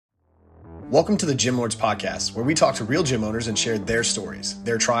Welcome to the Gym Lords Podcast, where we talk to real gym owners and share their stories,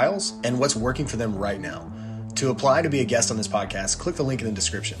 their trials, and what's working for them right now. To apply to be a guest on this podcast, click the link in the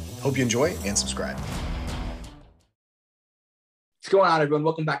description. Hope you enjoy and subscribe. What's going on, everyone?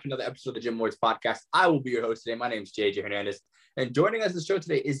 Welcome back to another episode of the Gym Lords Podcast. I will be your host today. My name is JJ Hernandez, and joining us on the show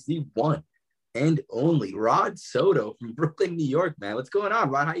today is the one and only Rod Soto from Brooklyn, New York, man. What's going on,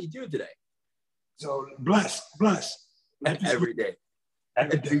 Rod? How you doing today? So blessed. Every day.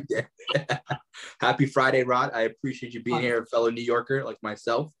 Every day. Happy Friday, Rod. I appreciate you being here, a fellow New Yorker like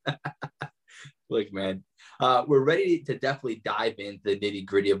myself. Look, man, we're ready to definitely dive into the nitty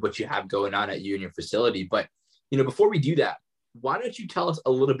gritty of what you have going on at you and your facility. But, before we do that, why don't you tell us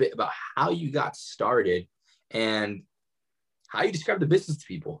a little bit about how you got started and how you describe the business to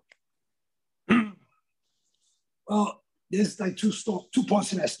people? Well, there's like two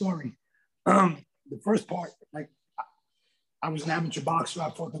parts in that story. The first part, I was an amateur boxer.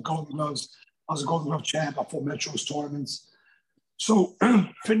 I fought the Golden Gloves. I was a Golden Glove champ. I fought Metros tournaments. So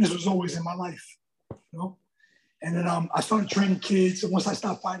fitness was always in my life, And then I started training kids. And once I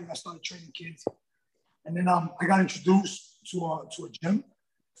stopped fighting, I started training kids. And then I got introduced to a gym.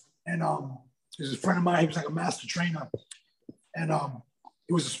 And there's a friend of mine. He was like a master trainer. And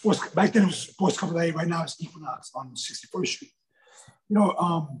it was a sports. Back then, it was a Sports Company. Right now, it's Equinox on 61st Street.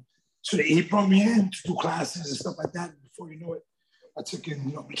 So he brought me in to do classes and stuff like that. And before you know it, I took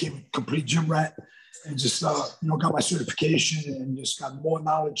in, became a complete gym rat and just, got my certification and just got more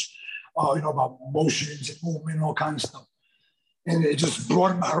knowledge, about motions and movement and all kinds of stuff. And it just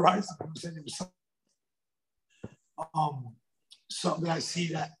broadened my horizon. It was something that I see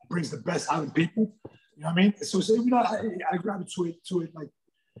that brings the best out of people. You know what I mean? So I gravitate to it like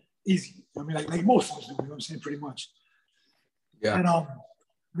easy. Like most of us do, you know what I'm saying? Pretty much. Yeah.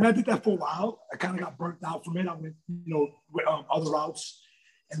 And then I did that for a while. I kind of got burnt out from it. I went, with other routes.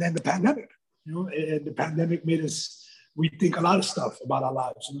 And then the pandemic, and the pandemic made us rethink a lot of stuff about our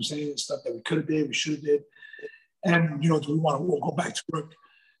lives. You know what I'm saying? Stuff that we could have did, we should have did. And, do we want to go back to work,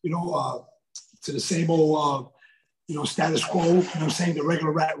 to the same old, status quo, you know what I'm saying? The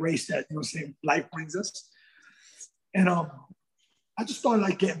regular rat race that, life brings us. And I just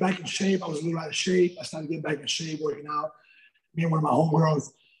started getting back in shape. I was a little out of shape. I started getting back in shape, working out, me and one of my homegirls.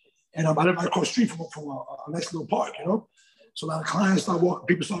 And I live right across the street from a nice little park, So a lot of clients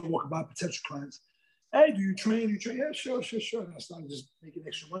people started walking by, potential clients. Hey, do you train? Yeah, sure. And I started just making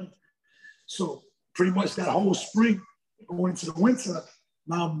extra money. So pretty much that whole spring, going into the winter,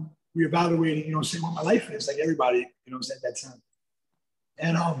 now I'm reevaluating, what my life is, like everybody, at that time.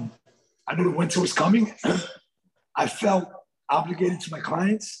 And I knew the winter was coming. I felt obligated to my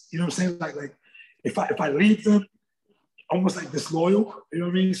clients, like if I leave them, almost like disloyal, you know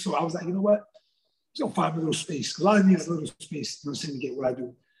what I mean? So I was like, you know what? I'm just gonna find a little space. A lot of needs a little space, to get what I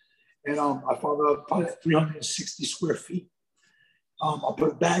do. And I found probably 360 square feet. I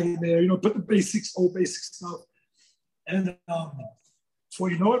put a bag in there, put the old basic stuff. And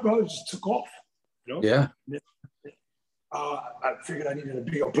before you know it, bro, it just took off. Yeah. I figured I needed a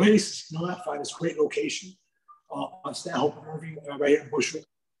bigger place. I find this great location on Stanhope and Irving, right here in Bushwick.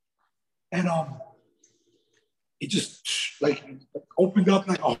 And it just opened up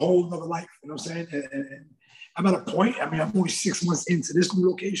like a whole nother life, you know what I'm saying? And I'm at a point, I'm only 6 months into this new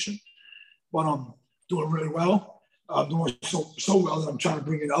location, but I'm doing really well. I'm doing so well that I'm trying to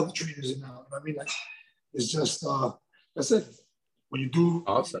bring in other trainers in now. You know what I mean? It's just, that's it. When you do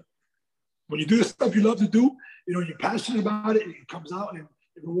the stuff you love to do, you're passionate about it, it comes out and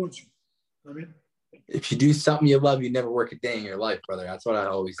it rewards you. You know what I mean? If you do something you love, you never work a day in your life, brother. That's what I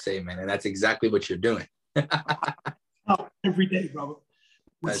always say, man. And that's exactly what you're doing. Every day, brother.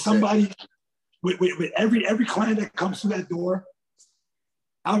 With somebody, with every client that comes through that door,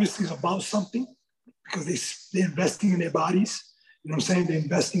 obviously it's about something because they're investing in their bodies. You know what I'm saying? They're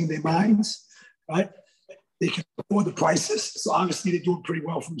investing in their minds, right? They can afford the prices, so obviously they're doing pretty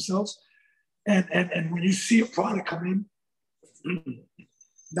well for themselves. And when you see a product come in,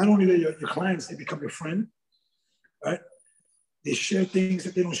 not only are your clients, they become your friend, right? They share things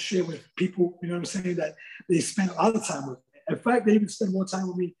that they don't share with people, you know what I'm saying, that they spend a lot of time with. In fact, they even spend more time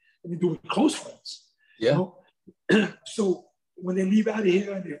with me than they do with close friends. Yeah. So when they leave out of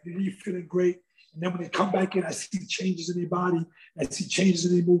here, and they leave feeling great, and then when they come back in, I see changes in their body, I see changes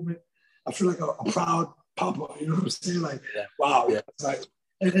in their movement. I feel like a proud papa, you know what I'm saying? Wow. Yeah.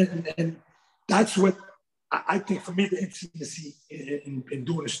 And that's what I think for me, the intimacy in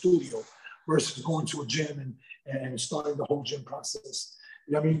doing a studio versus going to a gym and starting the whole gym process.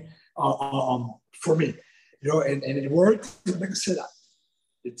 You know what I mean? For me, and it worked. Like I said,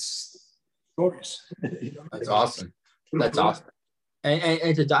 it's glorious. That's awesome. That's awesome.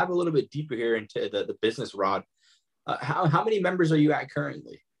 And to dive a little bit deeper here into the business, Rod, how many members are you at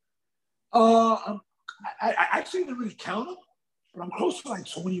currently? I actually didn't really count them, but I'm close to like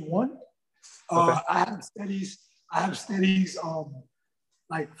 21. Okay. I have steadies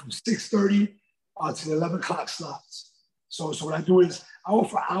like from 6:30 to the 11 o'clock slots. So what I do is I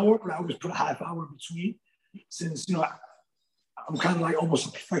offer an hour, but I always put a half hour in between, since I'm kind of like almost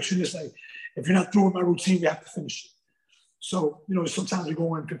a perfectionist. Like if you're not through with my routine, we have to finish it. So sometimes we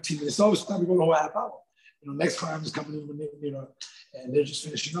go in 15 minutes. So sometimes we go the whole half hour. Next client is coming in, and they're just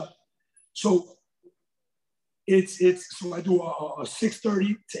finishing up. So so I do a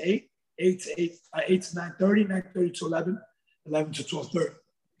 6:30 to 8, 8 to 9:30, 9:30 to 11, 11 to 12:30,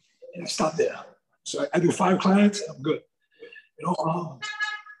 and I stop there. So I do 5 clients, and I'm good.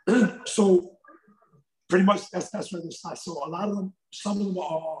 So pretty much that's where the start. So a lot of them, some of them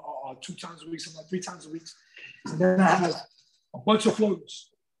are 2 times a week, some are 3 times a week, and then I have a bunch of floaters.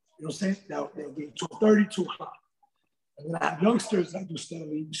 You know what I'm saying? Now they'll do 12:30, 2 o'clock, and then I have youngsters that do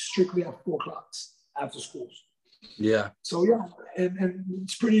steadily, strictly at 4 o'clock after schools. Yeah. So yeah, and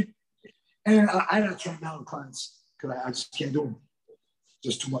it's pretty. And I not turn down clients because I just can't do them.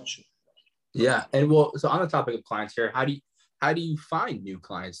 Just too much. Yeah, and so on the topic of clients here, how do you find new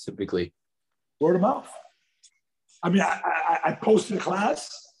clients typically? Word of mouth. I mean, I posted a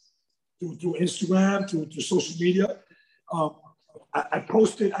class through Instagram, through social media.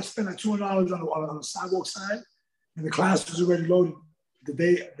 I spent like $200 on a sidewalk sign, and the class was already loaded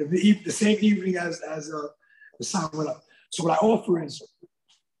the same evening as the sign went up. So what I offer is,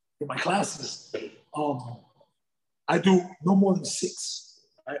 in my classes, I do no more than 6.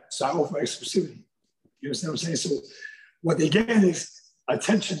 Right? So I offer exclusivity. You understand what I'm saying? So what they get is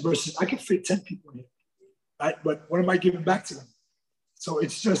attention versus I can fit 10 people in here, right? But what am I giving back to them? So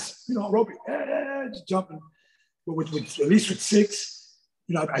it's just aerobic, just jumping. But with at least with 6,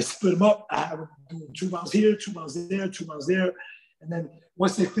 I split them up. I have them doing 2 miles here, 2 miles there, 2 miles there, and then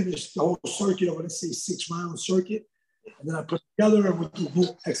once they finish the whole circuit, or let's say 6-round circuit, and then I put it together and we do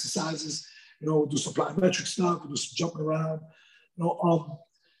group exercises. We'll do some plyometric stuff, we'll do some jumping around.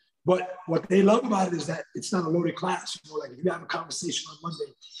 But what they love about it is that it's not a loaded class. Like if you have a conversation on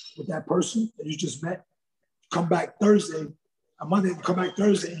Monday with that person that you just met, come back Thursday, on Monday, come back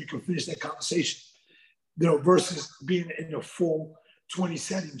Thursday, and you can finish that conversation. Versus being in a full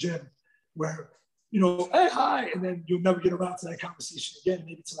 20-setting gym where, hey, hi, and then you'll never get around to that conversation again,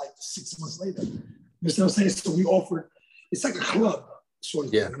 maybe to like 6 months later. You know what I'm saying? So we offered, it's like a club sort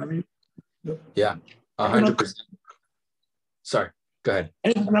of thing. You know what I mean? Yeah, 100%. Sorry, go ahead.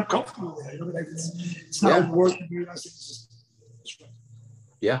 And I'm comfortable there. It's not working.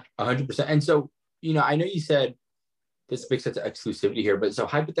 Yeah, 100%. And so, I know you said this makes sense of exclusivity here, but so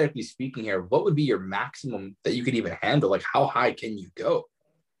hypothetically speaking here, what would be your maximum that you could even handle? Like how high can you go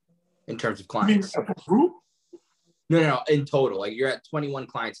in terms of clients? I mean, a group? No, in total. Like you're at 21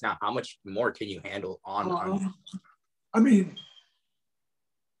 clients now. How much more can you handle on? I mean,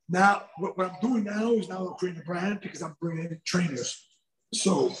 now what I'm doing now is I'm creating a brand because I'm bringing in trainers.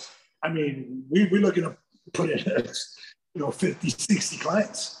 So, I mean, we're looking to put in, 50, 60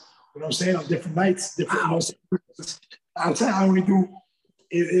 clients. You know what I'm saying? On different nights, different. I'm saying I only do,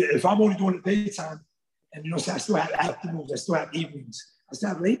 if I'm only doing the daytime, and I still have afternoons, I still have evenings, I still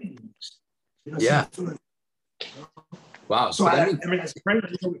have late evenings. Yeah. Wow. So I mean, as a trainer,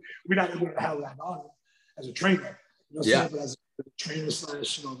 we're not able to have that on as a trainer. But as a trainer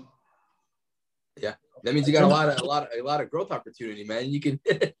slash, Yeah, that means you got a lot of growth opportunity, man. You can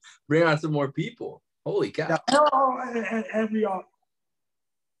bring on some more people. Holy cow! Yeah. And we are.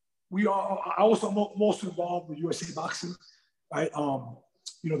 I also am most involved with USA Boxing, right?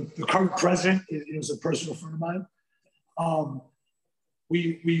 The current president is a personal friend of mine.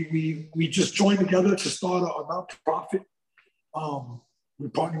 We just joined together to start a nonprofit. We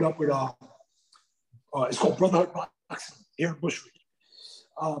partnered up with it's called Brotherhood Boxing here in Bushwick.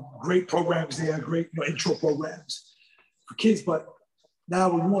 Great programs there, great intro programs for kids. But now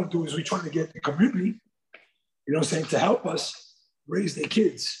what we want to do is we're trying to get the community, to help us raise their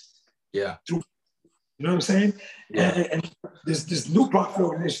kids. Yeah. You know what I'm saying? Yeah. And this new profit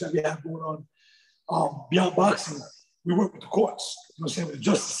organization that we have going on, Beyond Boxing, we work with the courts, with the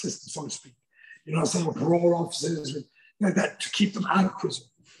justice system, so to speak. With parole officers, like that, to keep them out of prison.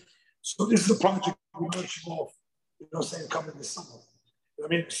 So this is a project we're launching off, coming this summer. I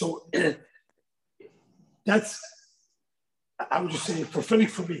mean, so that's, I would just say, fulfilling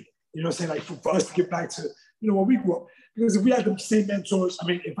for me. Like for us to get back to, when we grew up. Because if we had the same mentors, I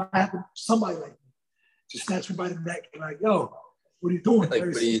mean, if I had somebody like me to snatch me by the neck and like, yo, what are you doing? Like,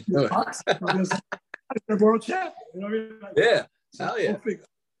 what are you doing? I'm a world champion. You know what I mean? Like, yeah. So, hell yeah.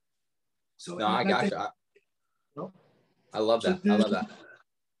 So no, I got you. I love that. I love that.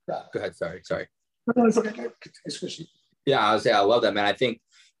 Go ahead. Sorry. No, it's okay. It's yeah, I would say I love that, man. I think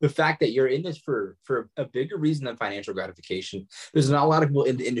the fact that you're in this for a bigger reason than financial gratification. There's not a lot of people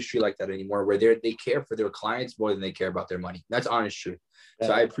in the industry like that anymore, where they care for their clients more than they care about their money. That's honest truth.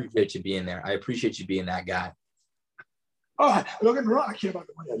 So I appreciate you being there. I appreciate you being that guy. Oh, don't get me wrong, I care about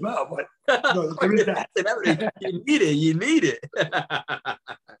the money as well, but no, there is that. You need it.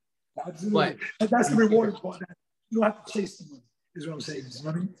 Absolutely. But that's the rewarding part. You don't have to chase the money, is what I'm saying. You know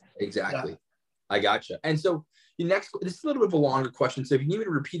what I mean? Exactly. Yeah. I gotcha. And so this is a little bit of a longer question. So if you need me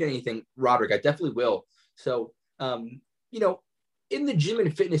to repeat anything, Roderick, I definitely will. So, in the gym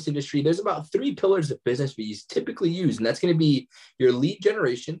and fitness industry, there's about 3 pillars of business we typically use. And that's going to be your lead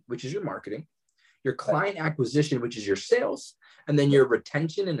generation, which is your marketing, your client acquisition, which is your sales, and then your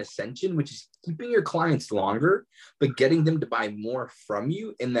retention and ascension, which is keeping your clients longer, but getting them to buy more from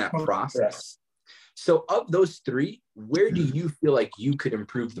you in that process. So of those 3, where do you feel like you could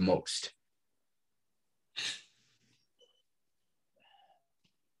improve the most?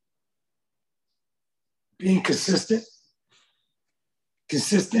 Being consistent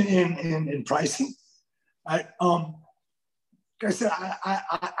in pricing. Like I said,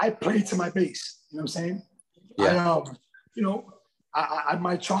 I play to my base. You know what I'm saying? Yeah. I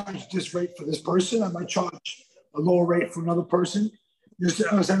might charge this rate for this person. I might charge a lower rate for another person. You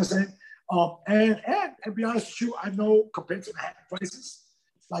understand what I'm saying? And be honest with you, I know compared to the prices,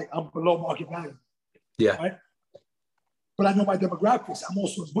 like I'm below market value. Yeah. Right? But I know my demographics. I'm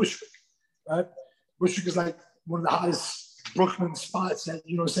also in Bushwick, right? Bushwick is like one of the hottest Brooklyn spots that,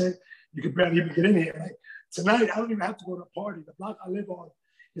 you know what I'm saying? You can barely even get in here. Like tonight, I don't even have to go to a party. The block I live on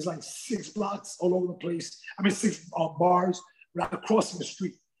is like 6 blocks all over the place. I mean, 6 bars without crossing the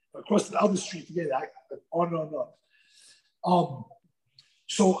street, across the other street to get it, on and on.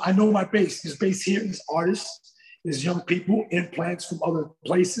 So I know my base. This base here is artists, is young people, implants from other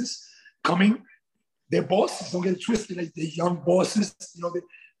places coming. They're bosses. Don't get it twisted. Like they're young bosses.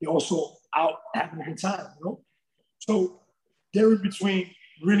 They're also out having a good time. So they're in between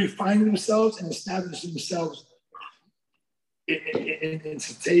really finding themselves and establishing themselves in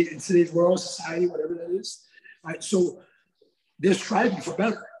today's world, society, whatever that is. Right? So they're striving for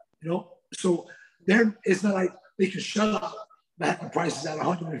better. So it's not like they can shut up the prices at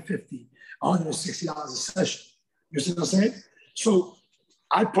 $150, $160 a session. You see what I'm saying? So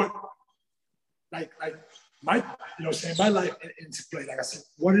I put like my my life into play. Like I said,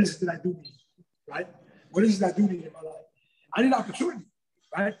 what is it that I do need, right? What is it that I do need in my life? I need opportunity,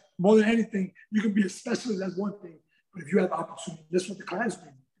 right? More than anything, you can be a specialist, that's one thing, but if you have opportunity, that's what the clients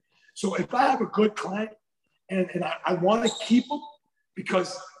need. So if I have a good client and I want to keep them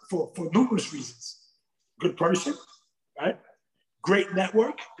because for numerous reasons, good person, right? Great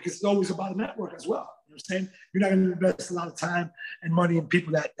network, because it's always about a network as well. You know what I'm saying? You're not going to invest a lot of time and money in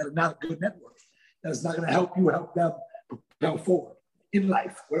people that are not a good network. That's not going to help you help them propel forward in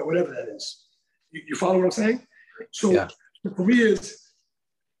life, whatever that is. You follow what I'm saying? So for me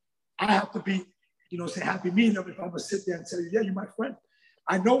I have to be, happy meeting them if I'm going to sit there and tell you, yeah, you're my friend.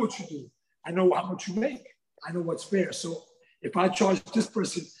 I know what you do. I know how much you make. I know what's fair. So if I charge this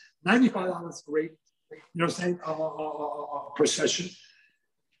person $95 a rate, you know what I'm saying, per session,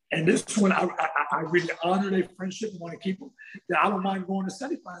 and this one, I really honor their friendship and want to keep them, then I don't mind going to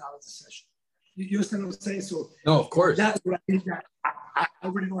 $75 a session. You understand what I'm saying? So no, of course. That's what I think that I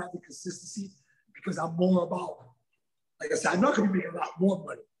really don't have the consistency because I'm more about, like I said, I'm not going to be making a lot more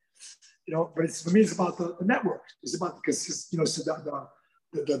money, but for me, it's about the network. It's about the consistent, so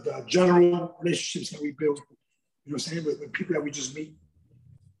the general relationships that we build, you know what I'm saying, with people that we just meet.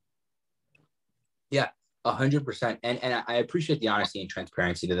 Yeah, 100%. And I appreciate the honesty and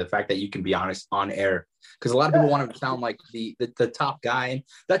transparency to the fact that you can be honest on air, because a lot of people want to sound like the top guy, and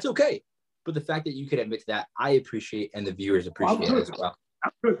that's okay. But the fact that you can admit that, I appreciate, and the viewers appreciate it as well.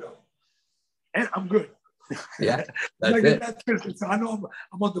 I'm good, though. And I'm good. Yeah, that's it. So I know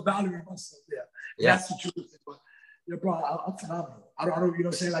I'm undervaluing myself. Yeah. That's the truth. But, bro, I'm phenomenal. I don't, you know what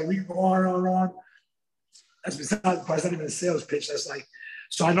I'm saying? Like, we can go on and on. That's besides the price. Not even a sales pitch. That's like,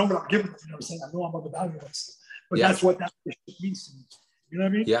 so I know what I'm giving. You know what I'm saying? I know I'm undervaluing myself. But that's what that means to me. You know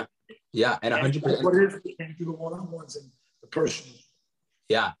what I mean? Yeah. Yeah. And 100%. That's what it is. We can do the one-on-ones and the personal.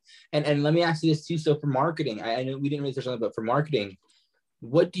 Yeah. And let me ask you this too. So for marketing, I know we didn't really touch on it, but for marketing,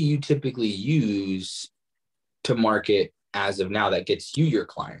 what do you typically use to market as of now that gets you your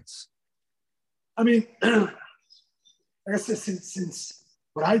clients? I mean, like I said, since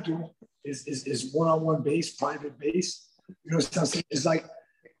what I do is one-on-one base, private base, you know what I'm saying? It's like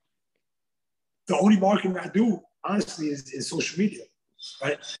the only marketing I do honestly is social media,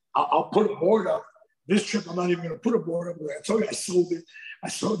 right? I'll put a board up. This trip, I'm not even going to put a board up. I told you I sold it. I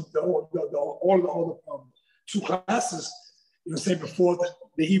sold all the 2 classes, say before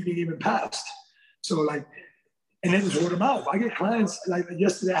the evening even passed. So like, and then just word of mouth. I get clients, like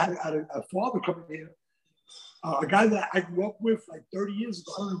yesterday I had a father coming here, a guy that I grew up with like 30 years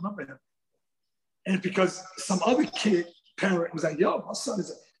ago. I don't remember him. And because some other parent was like, yo, my son is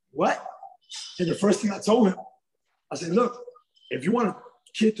like, what? And the first thing I told him, I said, look, if you want a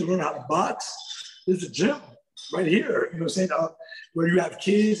kid to learn how to box, there's a gym right here, where you have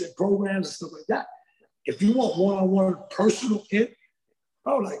kids and programs and stuff like that. If you want one-on-one personal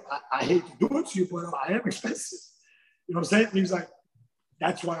I hate to do it to you, but I am expensive. You know what I'm saying? And he's like,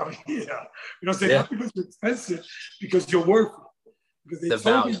 that's why I'm here. You know what I'm saying? Yeah. Not because you're expensive, because you're worth it. Because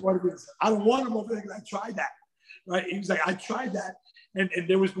they told me what it is. I don't want him over there because I tried that. Right? He was like, I tried that, and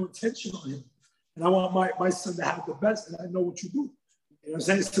there was no intention on him. And I want my son to have the best, and I know what you do. You know what I'm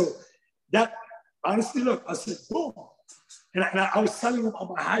saying? So that, honestly, look, I said, boom. And I was selling him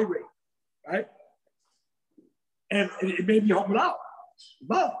on my high rate, right? And it made me humble out.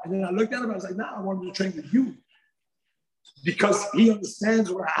 But, and then I looked at him, I was like, nah, I want him to train with you. Because he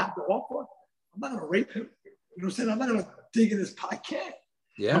understands what I have to offer. I'm not going to rape him. You know what I'm saying? I'm not going to dig in his pocket.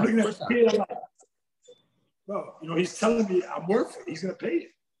 Yeah. I'm looking at the kid, I'm like, bro, he's telling me I'm worth it. He's going to pay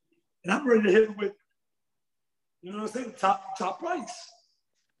it. And I'm ready to hit him with, you know what I'm saying, top price.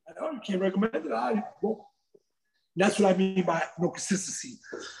 You can't recommend it. Well, that's what I mean by no consistency.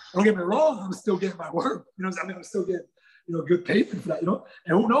 Don't get me wrong, I'm still getting my work. You know what I'm saying? I'm still getting, good payment for that, And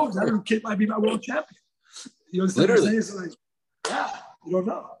who knows? That little kid might be my world champion. You know what I'm saying? So like, yeah, you don't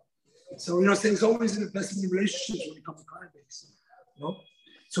know. So, you know what I'm saying? It's always an investment in relationships when it comes to client base.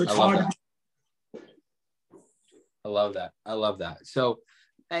 So it's hard. I love that. So,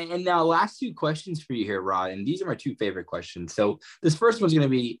 and now last 2 questions for you here, Rod, and these are my 2 favorite questions. So this first one's going to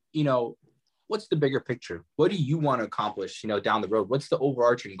be, what's the bigger picture? What do you want to accomplish, down the road? What's the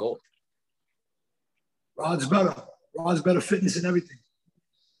overarching goal? Rod's better fitness and everything.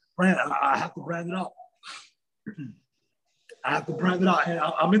 Brand, I have to brand it out. I have to brand it out. And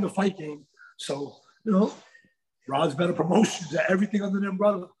I'm in the fight game. So, Rod's better promotions, everything under the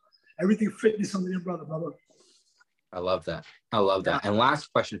umbrella. Everything fitness under the umbrella, brother. I love that. And last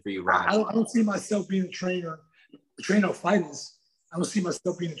question for you, Rod. I don't see myself being a trainer of fighters. I don't see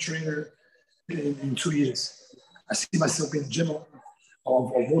myself being a trainer in 2 years. I see myself being a gym owner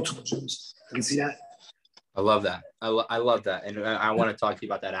of multiple gyms. I can see that. I love that. I love that. And I want to talk to you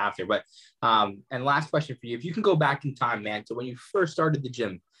about that after. But, and last question for you. If you can go back in time, man, to when you first started the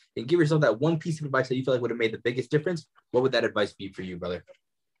gym and give yourself that one piece of advice that you feel like would have made the biggest difference, what would that advice be for you, brother?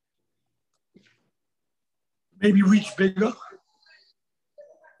 Maybe reach bigger.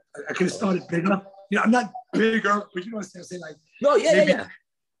 I could have started bigger. I'm not bigger, but you know what I'm saying? Like, no, yeah.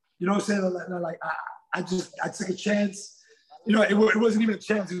 You know what I'm saying? Like, I took a chance. It wasn't even a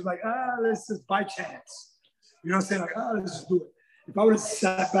chance. It was like, let's just by chance. You know what I'm saying? Like, let's just do it. If I would have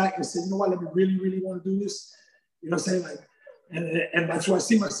sat back and said, you know what, let me really, really want to do this. You know what I'm saying? Like, and that's where I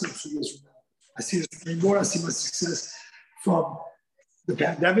see myself 2 years from now. I see the springboard. I see my success from the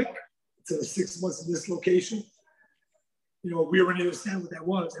pandemic to the 6 months in this location. We already understand what that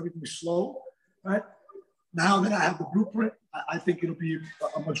was. Everything's slow, right? Now that I have the blueprint, I think it'll be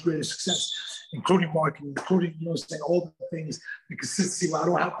a much greater success, including marketing, including, all the things, the consistency where I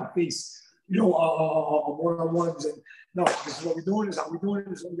don't have to face, one-on-ones. And no, this is what we're doing, this is how we're doing it,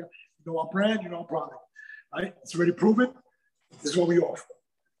 this is what we got. Our brand, our product, right? It's already proven. This is what we offer.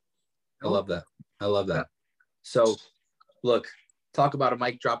 I love that. So, look, talk about a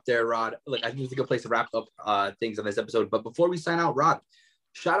mic drop there, Rod. Look, I think it's a good place to wrap up things on this episode. But before we sign out, Rod,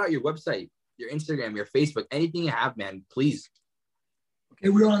 shout out your website, your Instagram, your Facebook, anything you have, man, please. Okay,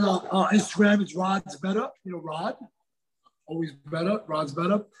 we're on Instagram. It's Rod's Better. Rod, always better. Rod's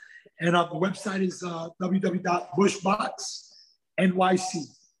Better. And the website is www.bushboxnyc.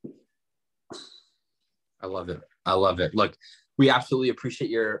 I love it. Look, we absolutely appreciate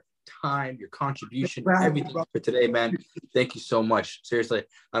your time, your contribution, everything for today, man. Thank you so much. Seriously,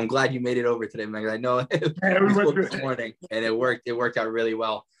 I'm glad you made it over today, man. I know we spoke this morning and it worked out really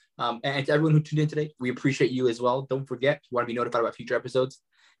well. And to everyone who tuned in today, we appreciate you as well. Don't forget, if you want to be notified about future episodes,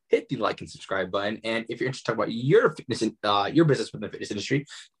 hit the like and subscribe button. And if you're interested to talk about your fitness and your business within the fitness industry,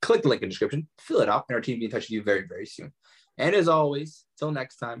 click the link in the description, fill it out, and our team will be in touch with you very, very soon. And as always, till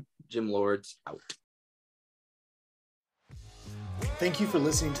next time, Gym Lords out. Thank you for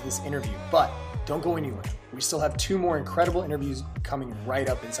listening to this interview, but don't go anywhere. We still have 2 more incredible interviews coming right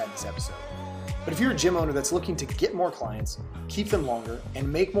up inside this episode. But if you're a gym owner that's looking to get more clients, keep them longer, and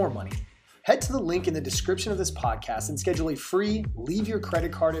make more money, Head to the link in the description of this podcast and schedule a free leave your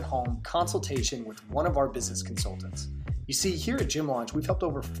credit card at home consultation with one of our business consultants. You see, here at Gym Launch, we've helped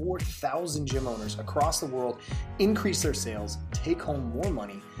over 4,000 gym owners across the world increase their sales, take home more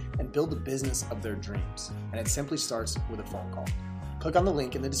money, and build the business of their dreams. And it simply starts with a phone call. Click on the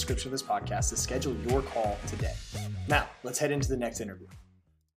link in the description of this podcast to schedule your call today. Now, let's head into the next interview.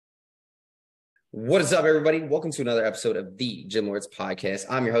 What is up, everybody? Welcome to another episode of the Gym Lords Podcast.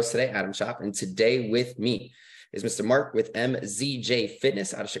 I'm your host today, Adam Chop, and today with me is Mr. Mark with MZJ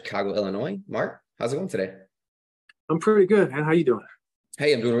Fitness out of Chicago, Illinois. Mark, how's it going today? I'm pretty good, man. How you doing?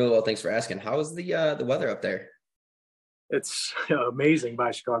 Hey, I'm doing really well. Thanks for asking. How is the weather up there? It's amazing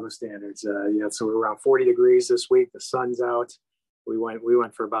by Chicago standards. So we're around 40 degrees this week. The sun's out. We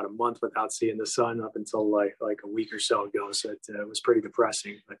went for about a month without seeing the sun up until like a week or so ago. So it was pretty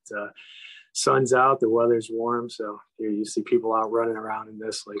depressing. But sun's out. The weather's warm. So you see people out running around in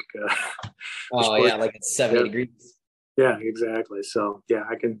this like it's 70 degrees. Yeah, exactly. So yeah,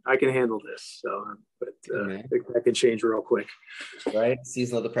 I can handle this. So, but that can change real quick. Right,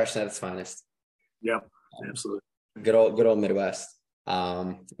 seasonal depression at its finest. Yeah, absolutely. Good old Midwest.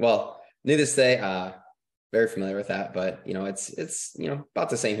 Well, needless to say, very familiar with that. But it's about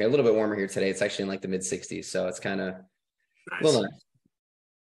the same here. A little bit warmer here today. It's actually in like the mid 60s, so it's kind of a little nice.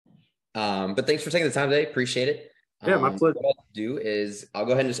 But thanks for taking the time today. Appreciate it. Yeah, my pleasure. What I'll do is I'll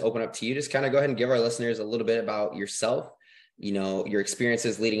go ahead and just open up to you. Just kind of go ahead and give our listeners a little bit about yourself, your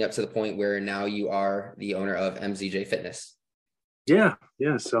experiences leading up to the point where now you are the owner of MZJ Fitness. Yeah.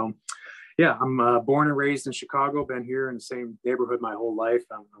 So, I'm born and raised in Chicago, been here in the same neighborhood my whole life.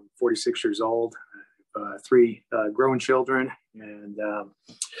 I'm 46 years old. I have 3 grown children, and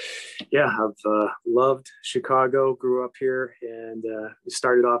I've loved Chicago, grew up here, and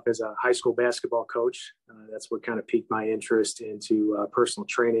started off as a high school basketball coach. That's what kind of piqued my interest into personal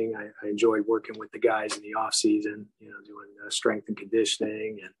training. I enjoyed working with the guys in the off season, doing strength and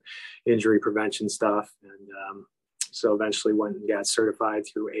conditioning and injury prevention stuff. And so eventually went and got certified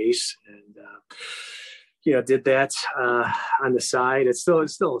through ACE, and did that on the side. It's still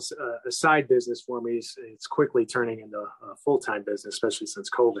a side business for me. It's quickly turning into a full-time business, especially since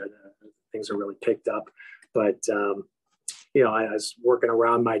COVID. Things are really picked up. But, I was working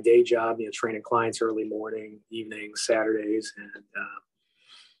around my day job, training clients early morning, evenings, Saturdays. And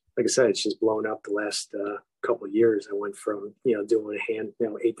like I said, it's just blown up the last couple of years. I went from, doing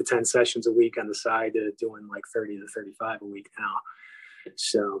 8 to 10 sessions a week on the side to doing like 30 to 35 a week now.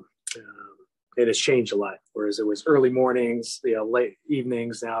 So, it has changed a lot. Whereas it was early mornings, late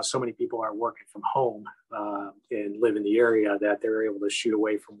evenings. Now so many people are working from home and live in the area that they're able to shoot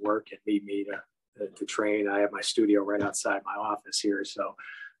away from work and meet me to train. I have my studio right outside my office here, so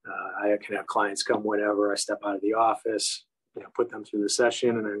I can have clients come whenever. I step out of the office, put them through the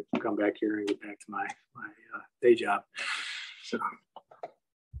session, and then come back here and get back to my day job. So.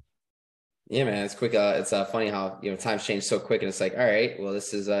 Yeah, man, it's quick. It's funny how, times change so quick, and it's like, all right, well,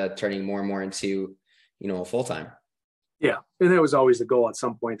 this is turning more and more into, a full-time. Yeah. And that was always the goal at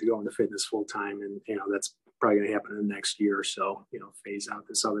some point, to go into fitness full-time. And, that's probably going to happen in the next year or so, phase out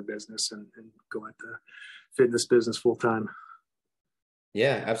this other business and go at the fitness business full-time.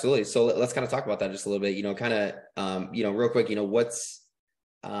 Yeah, absolutely. So let's kind of talk about that just a little bit, real quick, what's,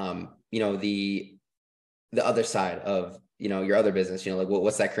 the other side of, your other business,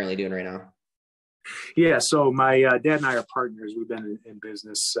 what's that currently doing right now? Yeah. So my dad and I are partners. We've been in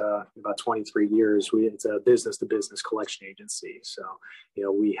business about 23 years. It's a business-to-business collection agency. So,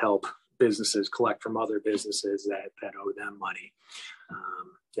 we help businesses collect from other businesses that owe them money.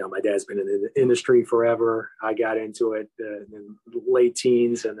 My dad's been in the industry forever. I got into it in late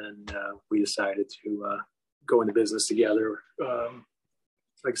teens, and then we decided to go into business together,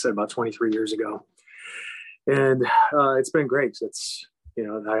 like I said, about 23 years ago. And it's been great. It's,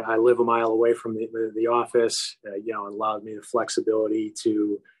 I live a mile away from the office. It allowed me the flexibility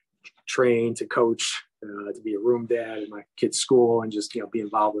to train, to coach, to be a room dad at my kid's school, and just, be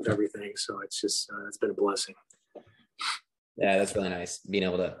involved with everything. So it's just, it's been a blessing. Yeah, that's really nice, being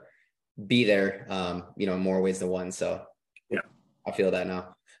able to be there, in more ways than one. So yeah, I feel that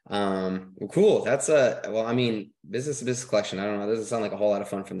now. Cool. That's business to business collection. I don't know. It doesn't sound like a whole lot of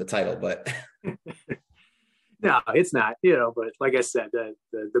fun from the title, but No, it's not, but like I said,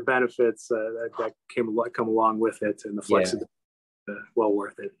 the benefits that come along with it, and the flexibility, well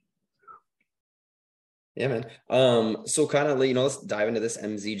worth it. Yeah, man. So kind of, let's dive into this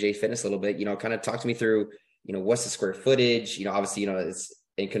MZJ Fitness a little bit, kind of talk to me through, what's the square footage, obviously, it's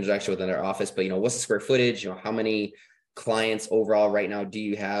in conjunction with another office, but, what's the square footage, how many clients overall right now do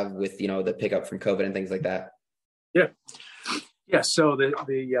you have with, the pickup from COVID and things like that? Yeah. Yeah, so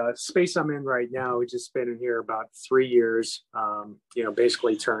the space I'm in right now, we just been in here about 3 years.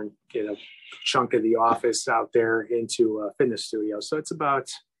 Basically turned a chunk of the office out there into a fitness studio. So it's about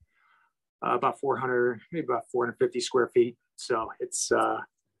 400, maybe about 450 square feet. So it's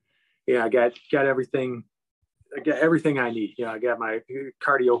I got everything. I got everything I need. I got my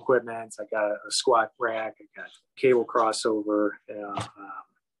cardio equipment. I got a squat rack. I got cable crossover.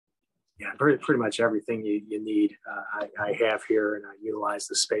 Pretty much everything you need. I have here, and I utilize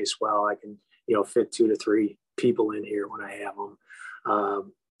the space well. I can, fit 2 to 3 people in here when I have them.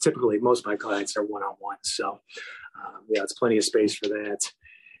 Typically, most of my clients are one-on-one, so it's plenty of space for that.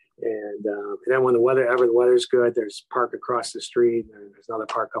 And then when the weather's good, there's a park across the street, and there's another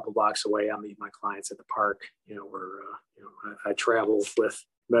park a couple blocks away. I'll meet my clients at the park. I travel with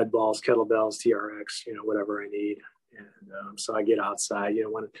med balls, kettlebells, TRX, whatever I need. And so I get outside,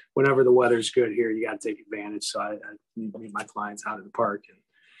 whenever the weather's good here, you got to take advantage. So I meet my clients out in the park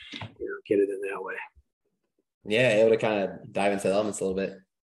and get it in that way. Yeah, able to kind of dive into the elements a little bit.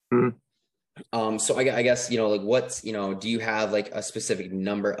 Mm-hmm. So I guess, what's, do you have like a specific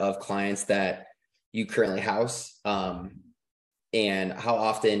number of clients that you currently house? And how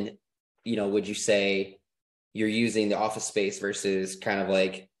often, would you say you're using the office space versus kind of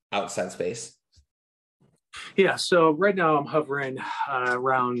like outside space? Yeah. So right now I'm hovering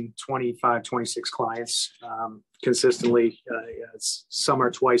around 25, 26 clients consistently. Some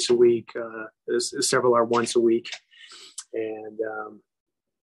are twice a week. Several are once a week. And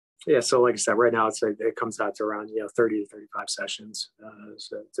so like I said, right now it comes out to around 30 to 35 sessions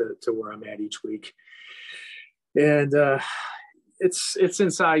to where I'm at each week. And it's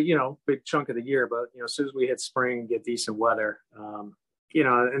inside, big chunk of the year, but as soon as we hit spring and get decent weather,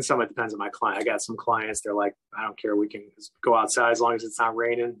 and some of it depends on my client. I got some clients, they're like, I don't care, we can go outside as long as it's not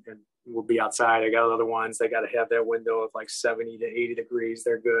raining, and we'll be outside. I got other ones, they got to have that window of like 70 to 80 degrees.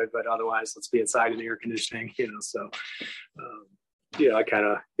 They're good, but otherwise let's be inside in the air conditioning, so I kind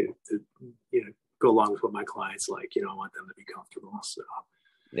of go along with what my clients like. I want them to be comfortable. So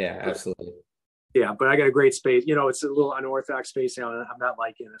yeah, absolutely. Yeah, but I got a great space. It's a little unorthodox space. I'm not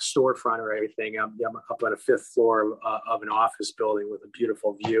like in a storefront or anything. I'm up on a 5th floor of an office building with a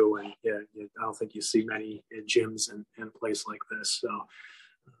beautiful view, and I don't think you see many gyms in a place like this. So.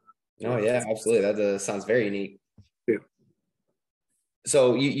 Oh yeah, absolutely. That sounds very unique. Yeah.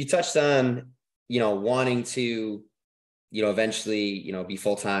 So you touched on wanting to eventually be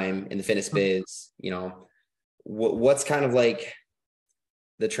full time in the fitness biz. What's kind of like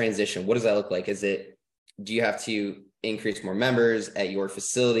the transition? What does that look like? Do you have to increase more members at your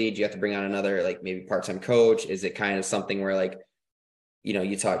facility? Do you have to bring on another, like maybe part-time coach? Is it kind of something where like,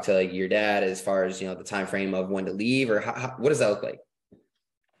 you talk to like your dad as far as, the time frame of when to leave, or what does that look like?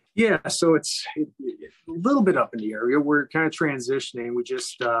 Yeah. So it's a little bit up in the air. We're kind of transitioning. We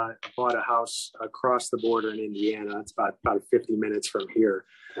just bought a house across the border in Indiana. It's about 50 minutes from here.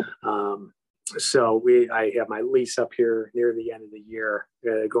 So I have my lease up here near the end of the year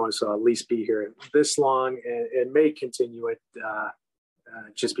going, so I'll at least be here this long, and may continue it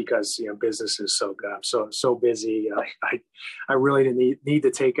just because business is so good. I'm so busy. I really didn't need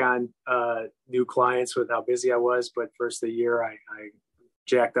to take on new clients with how busy I was, but first of the year I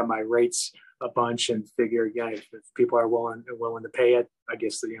jacked up my rates a bunch and figured, if people are willing to pay it, I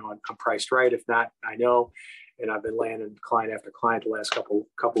guess I'm priced right. If not, I know. And I've been landing client after client the last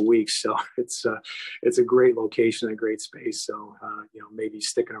couple weeks. So it's a great location, a great space. So maybe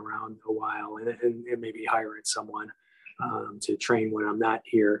sticking around a while and maybe hiring someone to train when I'm not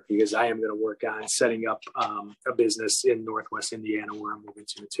here, because I am going to work on setting up a business in Northwest Indiana where I'm moving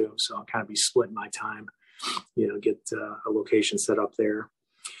to too. So I'll kind of be splitting my time, get a location set up there.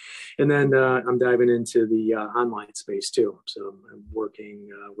 And then I'm diving into the online space too. So I'm working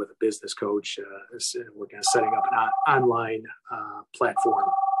with a business coach, working on setting up an online platform.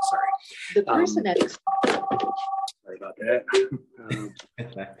 Sorry. The person sorry about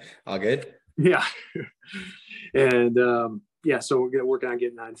that. All good. Yeah. And so we're going to work on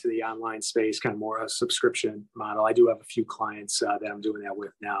getting onto the online space, kind of more a subscription model. I do have a few clients that I'm doing that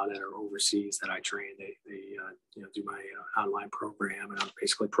with now that are overseas that I train. They do my online program, and I'm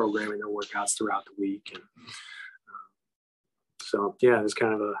basically programming their workouts throughout the week. And there's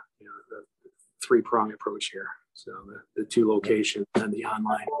kind of a the 3-pronged approach here. So the 2 locations and the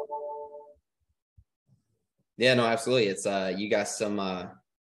online. Yeah, no, absolutely. It's you got some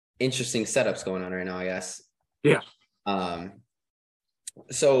interesting setups going on right now, I guess. Yeah.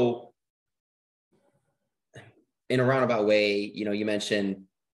 So in a roundabout way, you mentioned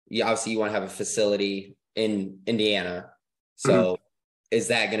you want to have a facility in Indiana. So is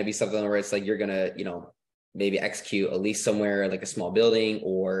that going to be something where it's like, you're going to, maybe execute a lease somewhere, like a small building,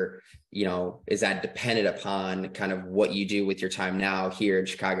 or, you know, is that dependent upon kind of what you do with your time now here in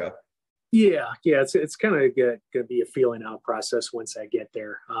Chicago? Yeah. It's kind of going to be a feeling out process once I get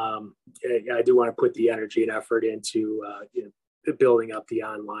there. I do want to put the energy and effort into, building up the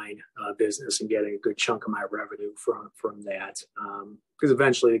online business and getting a good chunk of my revenue from that. Because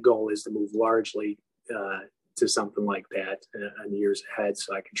eventually the goal is to move largely to something like that in the years ahead,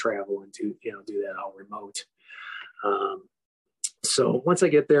 so I can travel and do that all remote. So once I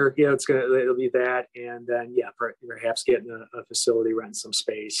get there, it'll be that, and then perhaps getting a facility, renting some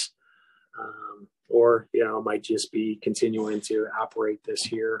space, or it might just be continuing to operate this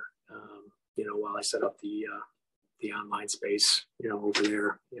here, while I set up the online space, over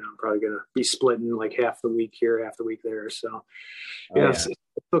there. I'm probably going to be splitting like half the week here, half the week there. So,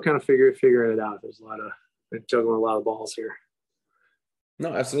 still kind of figuring it out. There's juggling a lot of balls here.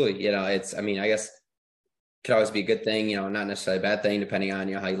 No, absolutely. I guess could always be a good thing, not necessarily a bad thing, depending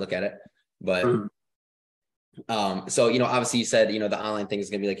on, how you look at it. But, so, obviously you said, the online thing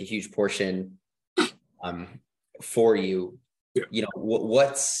is going to be like a huge portion, for you. Yeah.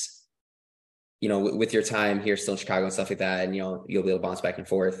 What's, with your time here still in Chicago and stuff like that, and, you'll be able to bounce back and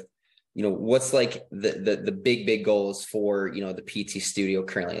forth, what's like the big goals for, the PT studio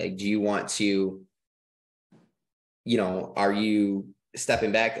currently? Like, do you want to, are you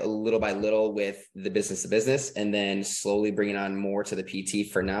stepping back a little by little with the business to business and then slowly bringing on more to the PT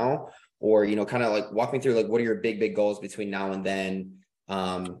for now? Or, kind of like walk me through, like, what are your big goals between now and then,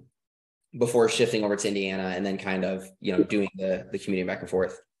 before shifting over to Indiana and then kind of, doing the commuting back and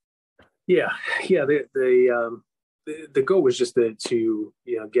forth? Yeah. The goal was just to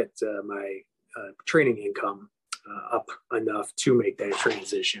get my training income up enough to make that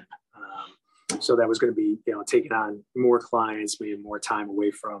transition. So that was going to be, taking on more clients, maybe more time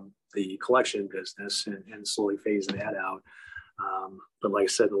away from the collection business and slowly phasing that out. But like I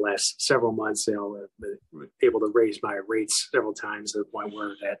said, in the last several months, I've been able to raise my rates several times to the point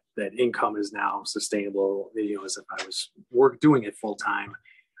where that income is now sustainable, as if I was doing it full time,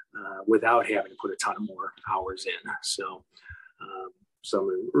 without having to put a ton of more hours in. So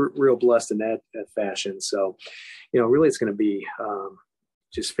I'm real blessed in that fashion. So, really it's going to be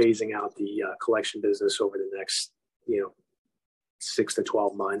just phasing out the collection business over the next, 6 to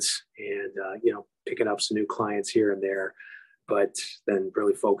 12 months and, picking up some new clients here and there, but then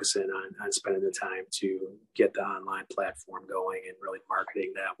really focusing on spending the time to get the online platform going and really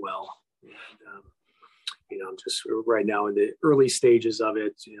marketing that well. And, I'm just right now in the early stages of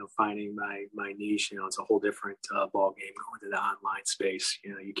it, finding my niche. It's a whole different ball game going to the online space.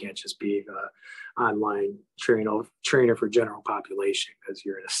 You can't just be an online trainer for general population because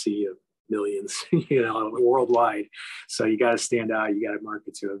you're in a sea of millions, worldwide. So you got to stand out. You got to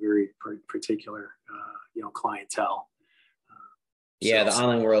market to a very particular, clientele. The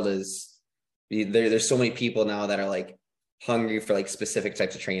online world is there's so many people now that are like hungry for like specific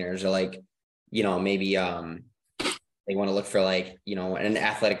types of trainers, or like, maybe they want to look for like, an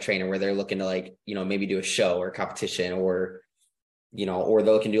athletic trainer where they're looking to like, maybe do a show or competition, or, or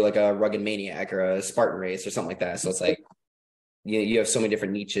they'll can do like a rugged maniac or a Spartan race or something like that. So it's like, you have so many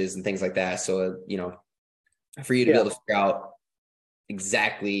different niches and things like that. So, for you to be able to figure out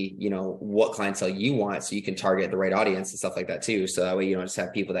exactly, what clientele you want, so you can target the right audience and stuff like that too. So that way you don't just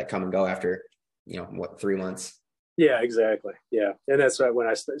have people that come and go after, 3 months. Yeah, exactly. Yeah. And that's why when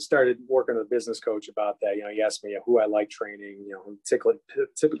I started working with a business coach about that, he asked me who I like training,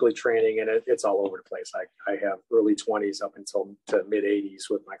 typically training, and it's all over the place. I have early 20s up until to mid 80s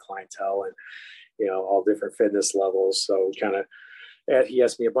with my clientele, and, all different fitness levels. So he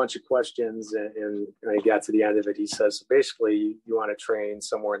asked me a bunch of questions, and when I got to the end of it, he says, basically you want to train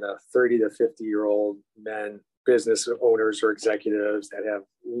somewhere in the 30 to 50-year-old men, business owners or executives that have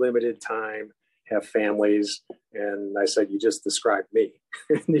limited time, have families. And I said, you just described me.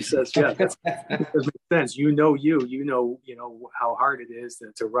 And he says, yeah, that makes sense. You know how hard it is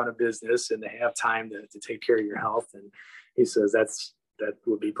to run a business and to have time to take care of your health. And he says, that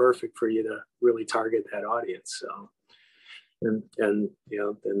would be perfect for you to really target that audience. So, and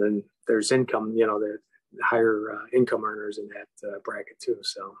then there's income, the higher income earners in that bracket too.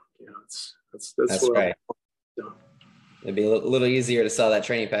 So, that's right. It'd be a little easier to sell that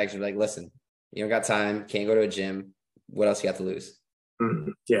training package. Like, listen, you don't got time, can't go to a gym. What else you have to lose?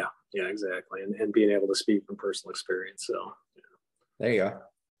 Mm-hmm. Yeah, exactly. And being able to speak from personal experience. So there you go.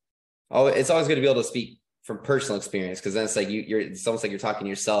 Oh, it's always good to be able to speak from personal experience, because then it's like it's almost like you're talking to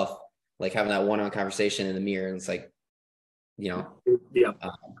yourself, like having that one-on-one conversation in the mirror. And it's like,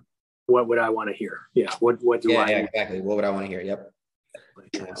 what would I want to hear? Yeah. What do I? Yeah, exactly. What would I want to hear? Yep.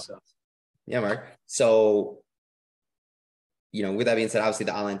 Yeah, so. Yeah, Mark. So, with that being said, obviously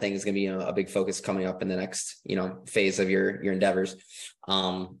the online thing is going to be a big focus coming up in the next, phase of your endeavors.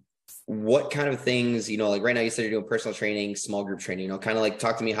 What kind of things, like right now you said you're doing personal training, small group training, kind of like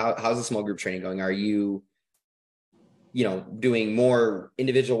talk to me, how's the small group training going? Are you, doing more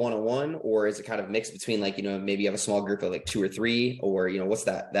individual one-on-one, or is it kind of mixed between like, maybe you have a small group of like 2 or 3, or, what's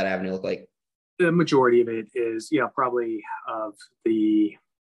that avenue look like? The majority of it is, probably of the,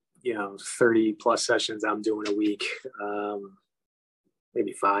 30 plus sessions I'm doing a week.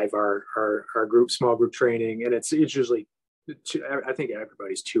 Maybe 5 are small group training. And it's usually 2, I think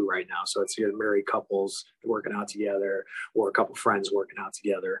everybody's 2 right now. So it's married couples working out together, or a couple friends working out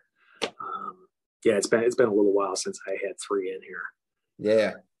together. It's been a little while since I had 3 in here.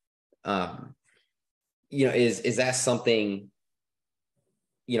 Yeah. Is that something,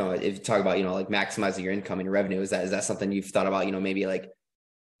 if you talk about, like maximizing your income and your revenue, is that something you've thought about, maybe like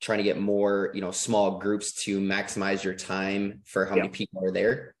trying to get more, small groups to maximize your time for how many people are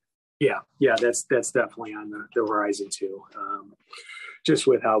there? Yeah. That's definitely on the horizon too. Just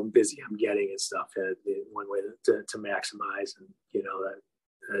with how busy I'm getting and stuff, one way to maximize, and,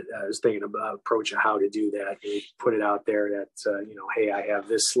 I was thinking about approach of how to do that. We put it out there that, hey, I have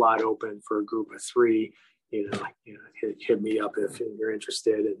this slot open for a group of 3, hit me up if you're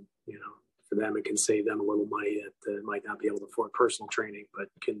interested. And, for them, it can save them a little money that might not be able to afford personal training, but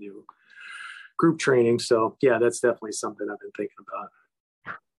can do group training. So yeah, that's definitely something I've been thinking about.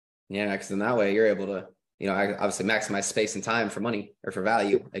 Yeah. Cause in that way you're able to, obviously maximize space and time for money or for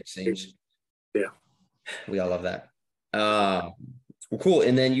value exchange. Yeah. We all love that. Well, cool.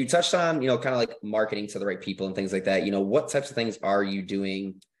 And then you touched on, kind of like marketing to the right people and things like that. What types of things are you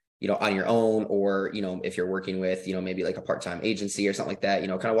doing, on your own, or, if you're working with, maybe like a part-time agency or something like that,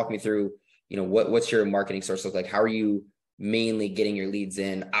 kind of walk me through, what's your marketing source look like? How are you mainly getting your leads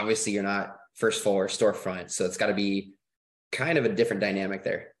in? Obviously you're not first floor storefront, so it's got to be kind of a different dynamic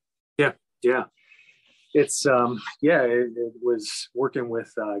there. Yeah. It's it was working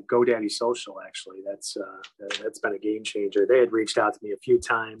with GoDaddy Social. Actually, that's been a game changer. They had reached out to me a few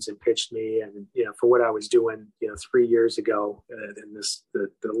times and pitched me, and for what I was doing 3 years ago, in the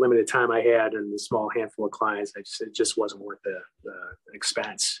limited time I had and the small handful of clients, it just wasn't worth the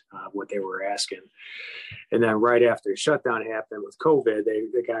expense of what they were asking. And then right after the shutdown happened with COVID,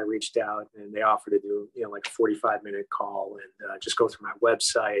 the guy reached out and they offered to do like a 45-minute call and just go through my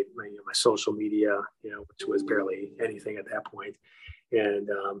website, my social media, which was barely anything at that point. And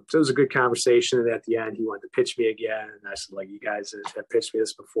so it was a good conversation. And at the end, he wanted to pitch me again. And I said, like, you guys have pitched me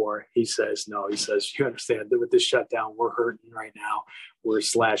this before. He says, no. He says, you understand that with this shutdown, we're hurting right now. We're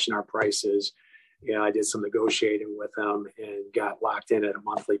slashing our prices. I did some negotiating with them and got locked in at a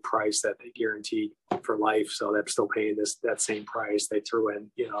monthly price that they guaranteed for life. So they're still paying that same price. They threw in,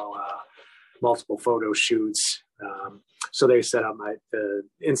 multiple photo shoots. So they set up my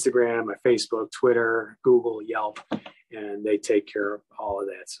Instagram, my Facebook, Twitter, Google, Yelp, and they take care of all of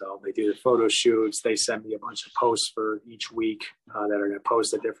that. So they do the photo shoots. They send me a bunch of posts for each week that are going to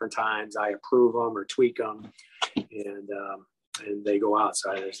post at different times. I approve them or tweak them, and they go out.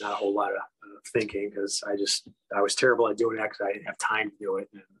 So there's not a whole lot of thinking, because I was terrible at doing that because I didn't have time to do it.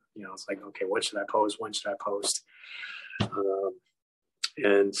 And, it's like, okay, what should I post? When should I post?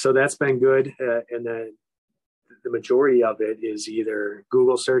 And so that's been good. And then the majority of it is either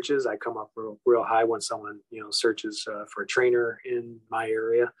Google searches. I come up real high when someone, searches for a trainer in my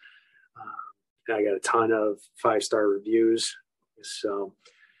area. And I got a ton of 5-star reviews. So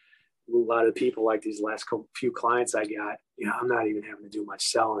a lot of people, like these last few clients I got, I'm not even having to do much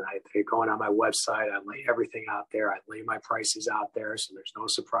selling. I go on my website, I lay everything out there. I lay my prices out there, so there's no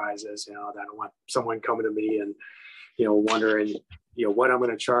surprises. I don't want someone coming to me and, wondering, what I'm going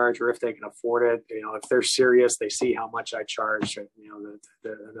to charge or if they can afford it. If they're serious, they see how much I charge,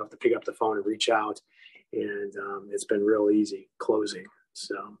 enough to pick up the phone and reach out. And it's been real easy closing.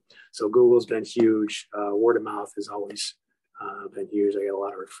 So Google's been huge. Word of mouth has always been huge. I got a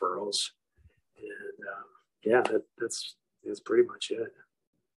lot of referrals, and that's pretty much it.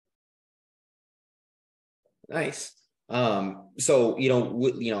 Nice. So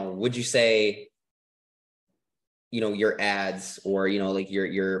would you say, your ads or like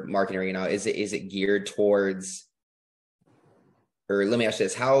your marketing right now, is it geared towards, or let me ask you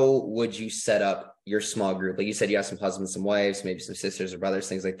this, how would you set up your small group? Like you said, you have some husbands, some wives, maybe some sisters or brothers,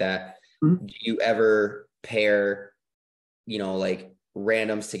 things like that. Mm-hmm. Do you ever pair like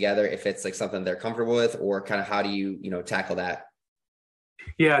randoms together if it's like something they're comfortable with, or kind of how do you, tackle that?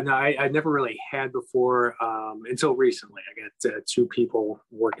 Yeah, no, I never really had before until recently. I got 2 people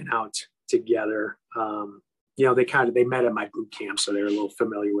working out together. they met at my boot camp, so they were a little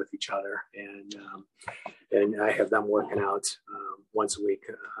familiar with each other, and I have them working out once a week,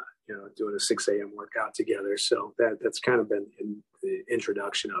 doing a 6 a.m. workout together. So that's kind of been the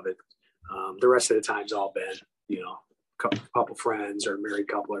introduction of it. The rest of the time's all been, couple friends or married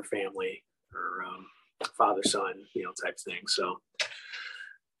couple or family or father son, type thing. So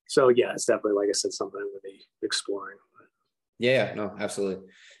yeah, it's definitely, like I said, something I'm going to be exploring. Yeah, no, absolutely.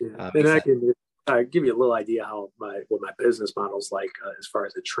 And I can give you a little idea what my business model is like as far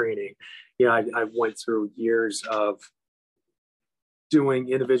as the training. I went through years of doing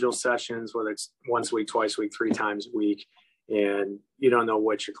individual sessions, whether it's once a week, twice a week, 3 times a week, and you don't know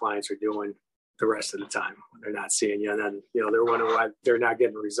what your clients are doing the rest of the time. They're not seeing you, and then they're wondering why they're not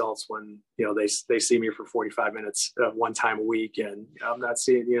getting results when they see me for 45 minutes one time a week, and I'm not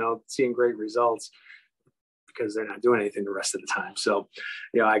seeing great results because they're not doing anything the rest of the time. So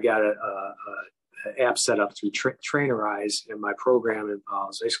I got a app set up through Trainerize, and my program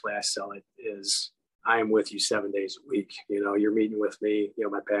involves, basically I sell it is I am with you 7 days a week. You're meeting with me.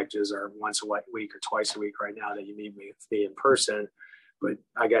 My packages are once a week or twice a week right now that you meet with me in person, but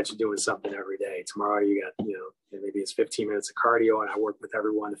I got you doing something every day. Tomorrow you got, maybe it's 15 minutes of cardio, and I work with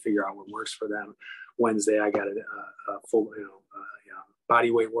everyone to figure out what works for them. Wednesday, I got a full, body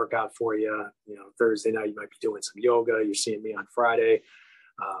weight workout for you. Thursday night, you might be doing some yoga. You're seeing me on Friday.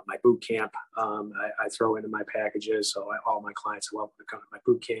 My boot camp, I throw into my packages. So all my clients are welcome to come to my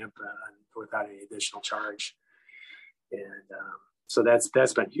boot camp without any additional charge. And so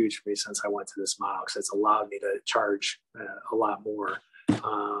that's been huge for me since I went to this model, because it's allowed me to charge a lot more.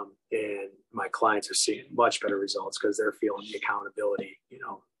 And my clients are seeing much better results because they're feeling the accountability,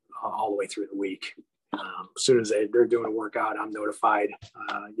 all the way through the week. As soon as they're doing a workout, I'm notified,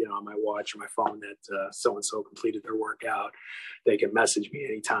 on my watch or my phone that so-and-so completed their workout. They can message me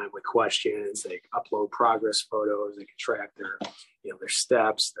anytime with questions. They upload progress photos. They can track their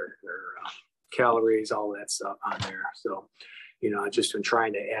steps, their calories, all that stuff on there. So, I've just been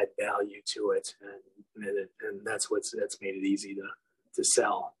trying to add value to it, and that's made it easy to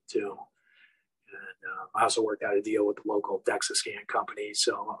sell too. And I also worked out a deal with the local DEXA scan company.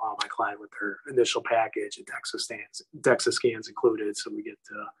 So all my clients with their initial package and DEXA scans included. So we get,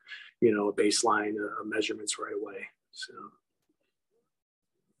 a baseline measurements right away. So.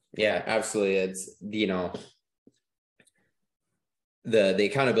 Yeah, absolutely. It's, the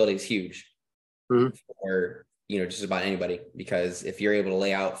accountability is huge for, just about anybody, because if you're able to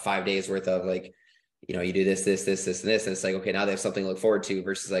lay out 5 days worth of you do this, and this, and it's like, okay, now they have something to look forward to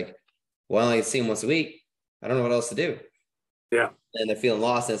versus well, I see them once a week. I don't know what else to do. Yeah. And they're feeling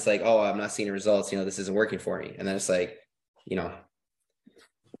lost. And it's like, oh, I'm not seeing the results. This isn't working for me. And then it's like,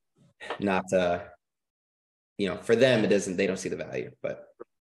 not, for them, they don't see the value, but.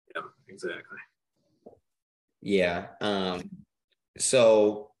 Yeah, exactly. Yeah.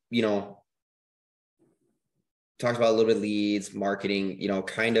 So, talked about a little bit of leads, marketing,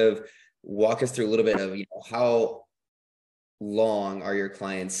 kind of walk us through a little bit of, how long are your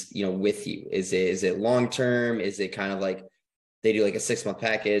clients, with you? Is it long-term? Is it kind of like they do like a 6-month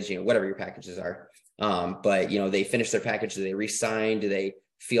package, whatever your packages are. But they finish their package. Do they re-sign? Do they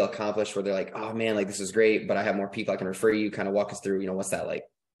feel accomplished where they're like, oh man, this is great, but I have more people I can refer you? Kind of walk us through, what's that like?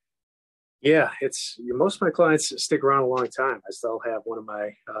 Yeah, it's most of my clients stick around a long time. I still have one of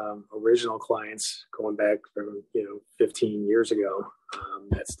my original clients going back from 15 years ago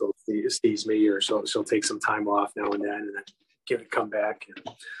that still sees me, or she'll take some time off now and then come back.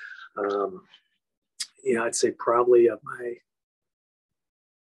 And I'd say probably of my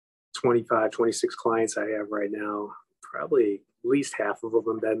 25, 26 clients I have right now, probably at least half of them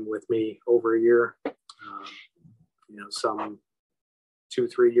have been with me over a year. Some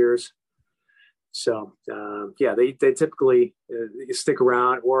 2-3 years. So they typically stick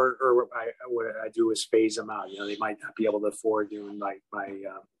around, or what I do is phase them out. They might not be able to afford doing my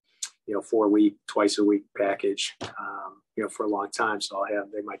 4-week, twice a week package, for a long time. So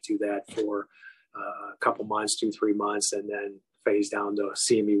they might do that for a couple months, 2-3 months, and then phase down to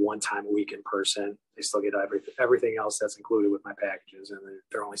seeing me one time a week in person. They still get everything else that's included with my packages, and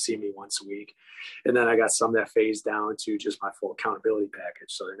they're only seeing me once a week. And then I got some that phase down to just my full accountability package.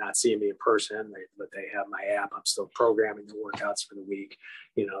 So they're not seeing me in person, but they have my app. I'm still programming the workouts for the week,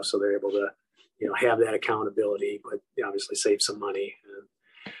 so they're able to, have that accountability, but obviously save some money.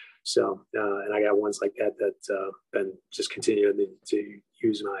 So, and I got ones like that been just continuing to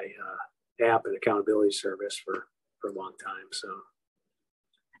use my app and accountability service for a long time. So.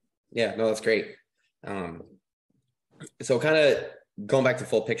 Yeah, no, that's great. So kind of going back to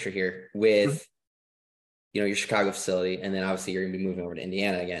full picture here with, your Chicago facility, and then obviously you're going to be moving over to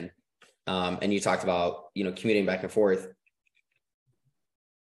Indiana again. And you talked about, commuting back and forth,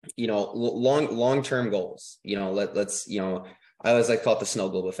 long-term goals, let's, I always like to call it the snow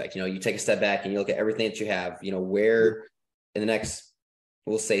globe effect. You take a step back and you look at everything that you have, where in the next,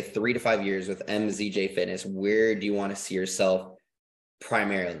 we'll say 3 to 5 years with MZJ Fitness, where do you want to see yourself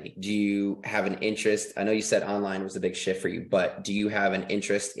primarily? Do you have an interest? I know you said online was a big shift for you, but do you have an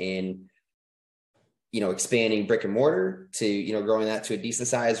interest in, expanding brick and mortar to, growing that to a decent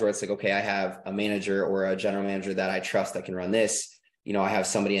size where it's like, okay, I have a manager or a general manager that I trust that can run this. I have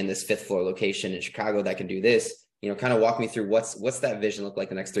somebody in this 5th floor location in Chicago that can do this. Kind of walk me through what's that vision look like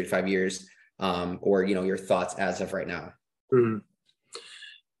the next 3 to 5 years, or, your thoughts as of right now. Mm-hmm.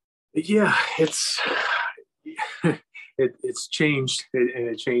 Yeah, it's changed, and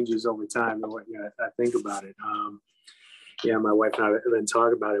it changes over time. The way I think about it. My wife and I have been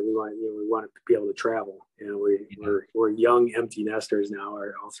talking about it. We want to be able to travel. We're young empty nesters now.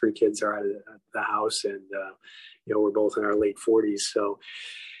 All 3 kids are out of the house, and we're both in our late 40s. So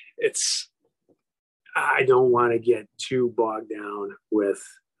I don't want to get too bogged down with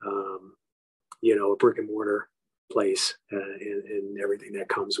a brick and mortar place and everything that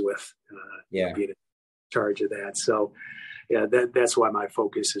comes with being in charge of that. So that's why my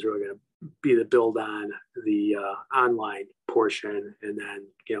focus is really going to be to build on the online portion, and then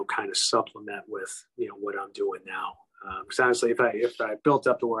kind of supplement with what I'm doing now. Because honestly, if I built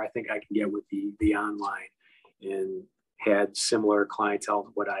up to where I think I can get with the online and had similar clientele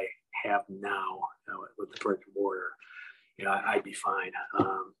to what I have now with the brick and mortar, I'd be fine.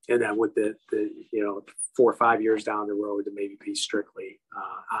 And then with the 4 or 5 years down the road to maybe be strictly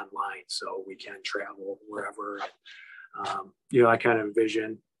online, so we can travel wherever. I kind of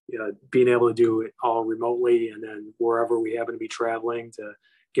envision being able to do it all remotely, and then wherever we happen to be traveling to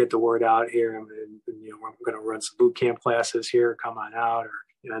get the word out here. And I'm going to run some boot camp classes here. Come on out, or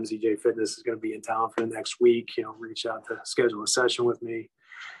MZJ Fitness is going to be in town for the next week. Reach out to schedule a session with me,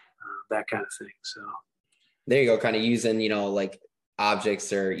 that kind of thing. So there you go, kind of using like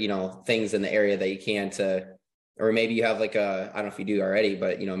objects or things in the area that you can to, or maybe you have like I don't know if you do already,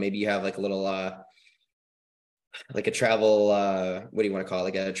 but maybe you have like a little like a travel what do you want to call it,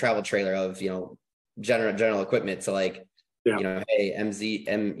 like a travel trailer of general equipment. So like hey,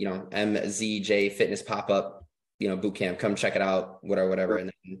 MZJ Fitness pop-up boot camp, come check it out, whatever. And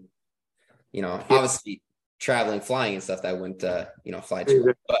then obviously traveling, flying and stuff, that wouldn't fly too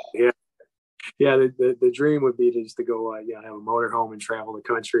well. But the dream would be to go have a motorhome and travel the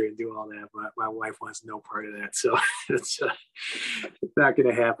country and do all that. But my wife wants no part of that, so it's not going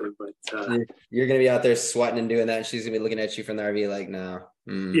to happen. But you're going to be out there sweating and doing that, and she's going to be looking at you from the RV like, no.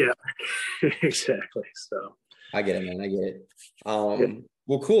 Yeah, exactly. So I get it, man. I get it.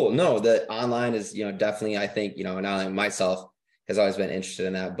 Well, cool. No, the online is definitely, I think not only myself has always been interested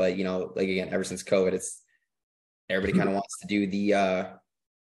in that, but like again, ever since COVID, it's everybody kind of wants to do the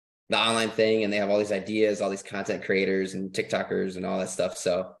online thing, and they have all these ideas, all these content creators and TikTokers and all that stuff.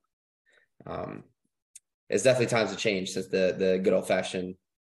 So it's definitely times to change since the good old fashioned,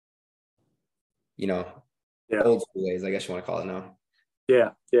 old school ways, I guess you want to call it now. Yeah,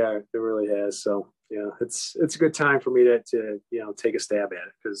 it really has. So it's a good time for me to take a stab at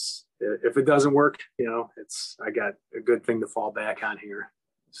it, because if it doesn't work, I got a good thing to fall back on here.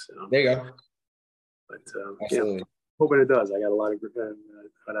 So there you go. But absolutely. Hoping it does. I got a lot of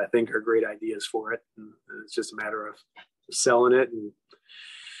what I think are great ideas for it, and it's just a matter of selling it and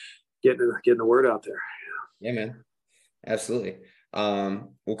getting the word out there. Yeah, man. Absolutely. Well,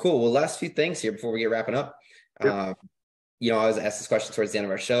 cool. Well, last few things here before we get wrapping up. Yep. I was asked this question towards the end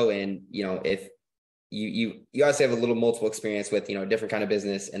of our show, and if you obviously have a little multiple experience with a different kind of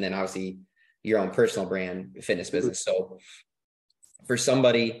business, and then obviously your own personal brand fitness business. So for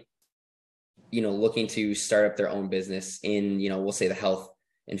somebody looking to start up their own business in, we'll say the health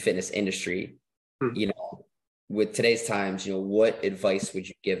and fitness industry, with today's times, what advice would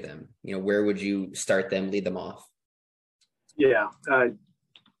you give them? Where would you start them, lead them off? Yeah.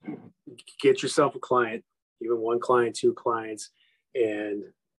 Get yourself a client, even 1 client, 2 clients, and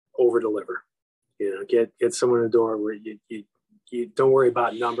over deliver. Get someone in the door where you don't worry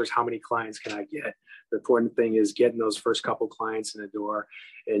about numbers. How many clients can I get? The important thing is getting those first couple clients in the door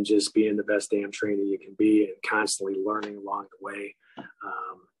and just being the best damn trainer you can be, and constantly learning along the way.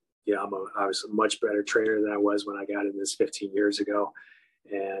 I was a much better trainer than I was when I got in this 15 years ago.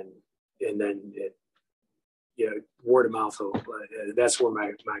 And then word of mouth. That's where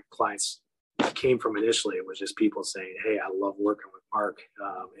my clients came from initially. It was just people saying, "Hey, I love working with Mark,"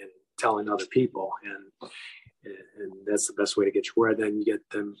 and telling other people. And that's the best way to get your word. Then you get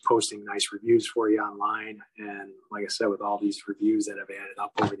them posting nice reviews for you online. And like I said, with all these reviews that have added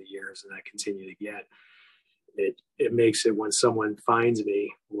up over the years, listeners, and I continue to get. It makes it when someone finds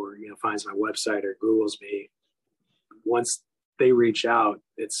me or, finds my website or Googles me, once they reach out,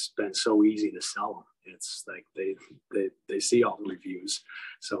 it's been so easy to sell them. It's like they see all the reviews.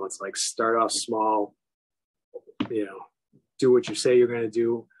 So it's like, start off small, do what you say you're going to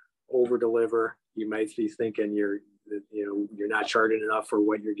do, over deliver. You might be thinking you're not charging enough for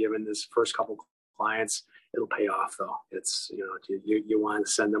what you're giving this first couple clients. It'll pay off though. It's, you want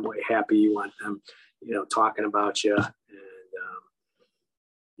to send them away happy. You want them, talking about you. And,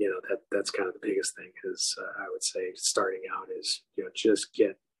 that's kind of the biggest thing is I would say starting out is, just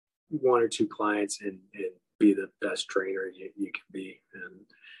get one or two clients and be the best trainer you can be. And,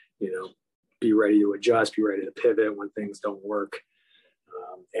 be ready to adjust, be ready to pivot when things don't work.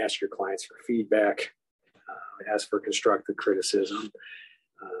 Ask your clients for feedback, ask for constructive criticism,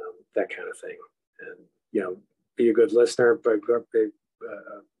 that kind of thing. And, be a good listener, but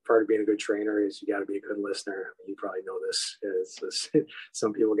part of being a good trainer is you got to be a good listener. You probably know this is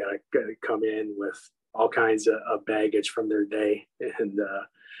some people got to come in with all kinds of baggage from their day. And,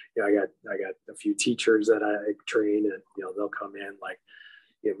 I got a few teachers that I train, and, they'll come in like,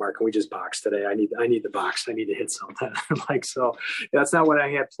 Mark, can we just box today? I need the box. I need to hit something. Like, so that's not what I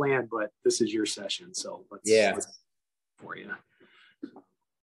had planned, but this is your session. So let's for you.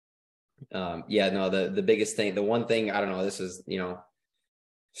 The biggest thing, the one thing, I don't know, this was,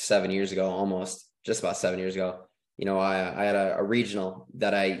 7 years ago, almost just about 7 years ago, I had a regional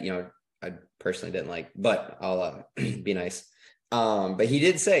that I personally didn't like, but I'll be nice. But he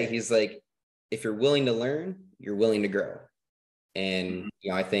did say, he's like, if you're willing to learn, you're willing to grow. And,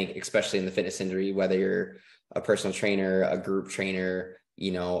 I think especially in the fitness industry, whether you're a personal trainer, a group trainer,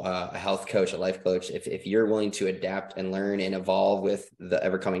 a health coach, a life coach, if you're willing to adapt and learn and evolve with the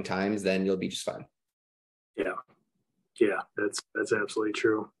ever coming times, then you'll be just fine. Yeah, that's absolutely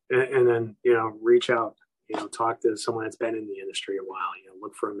true. And then, reach out, talk to someone that's been in the industry a while,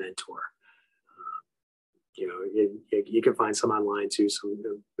 look for a mentor. You can find some online too,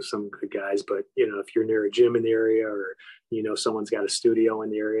 some good guys, but, if you're near a gym in the area or, someone's got a studio in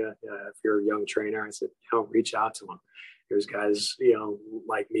the area, if you're a young trainer, I said, reach out to them. There's guys,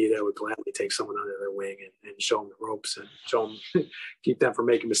 like me that would gladly take someone under their wing and show them the ropes and show them, keep them from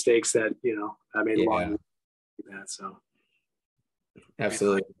making mistakes that, I made along that. So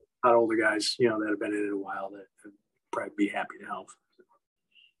absolutely. A lot of older guys, that have been in it a while that would probably be happy to help.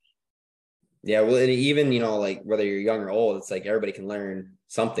 Yeah. Well, and even, like whether you're young or old, it's like everybody can learn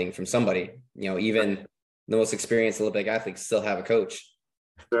something from somebody, even the most experienced Olympic athletes still have a coach.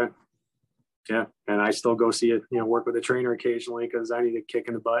 Sure. Yeah. And I still go see it, work with a trainer occasionally because I need a kick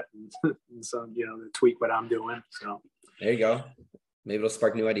in the butt and some, to tweak what I'm doing. So there you go. Maybe it'll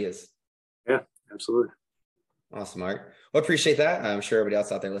spark new ideas. Yeah, absolutely. Awesome, Mark. Well, appreciate that. I'm sure everybody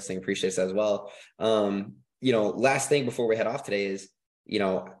else out there listening appreciates that as well. Last thing before we head off today is,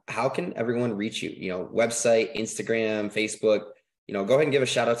 how can everyone reach you? Website, Instagram, Facebook, go ahead and give a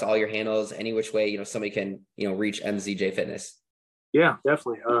shout out to all your handles, any which way, somebody can, reach MZJ Fitness. Yeah,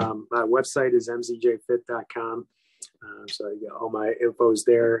 definitely. My website is mzjfit.com. So you got all my infos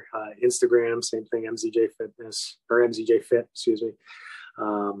there. Instagram, same thing, MZJ Fitness or MZJ Fit, excuse me.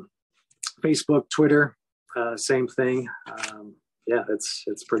 Facebook, Twitter, same thing.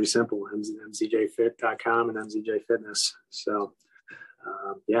 It's pretty simple. mzjfit.com and MZJ Fitness. So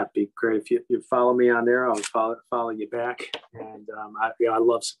be great if you follow me on there. I'll follow you back. And I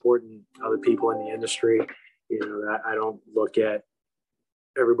love supporting other people in the industry. I don't look at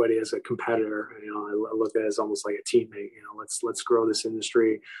everybody as a competitor. I look at it as almost like a teammate. Let's grow this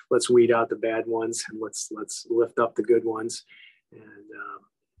industry. Let's weed out the bad ones and let's lift up the good ones.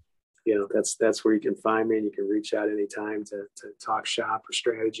 And that's where you can find me, and you can reach out anytime to talk shop or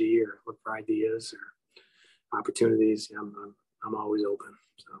strategy or look for ideas or opportunities. I'm always open.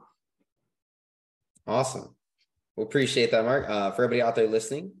 So awesome. Well, appreciate that, Mark. For everybody out there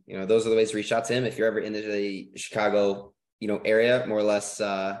listening, those are the ways to reach out to him. If you're ever in the Chicago, area, more or less,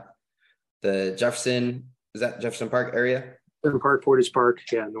 the Jefferson Park area? Portage Park.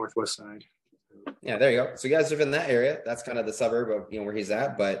 Yeah. Northwest side. Yeah, there you go. So you guys live in that area. That's kind of the suburb of, where he's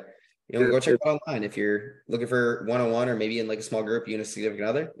at, but go check it out online. If you're looking for one-on-one or maybe in like a small group, you and a significant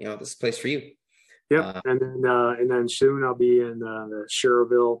other, this is a place for you. Yep. And then soon I'll be in the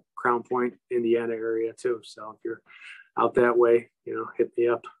Schererville, Crown Point, Indiana area too. So if you're out that way, hit me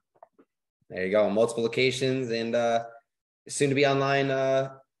up. There you go. Multiple locations and soon to be online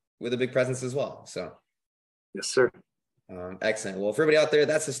with a big presence as well. So yes, sir. Excellent. Well, for everybody out there,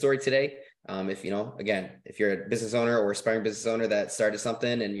 that's the story today. If you're a business owner or aspiring business owner that started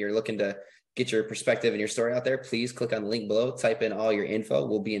something and you're looking to, get your perspective and your story out there, please click on the link below, type in all your info.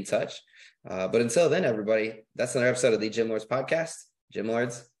 We'll be in touch. But until then, everybody, that's another episode of the Gym Lords Podcast. Gym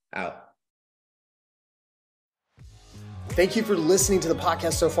Lords out. Thank you for listening to the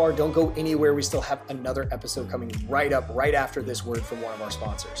podcast so far. Don't go anywhere. We still have another episode coming right after this word from one of our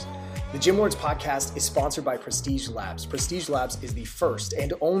sponsors. The Gym Lords Podcast is sponsored by Prestige Labs. Prestige Labs is the first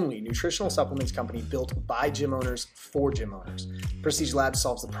and only nutritional supplements company built by gym owners for gym owners. Prestige Labs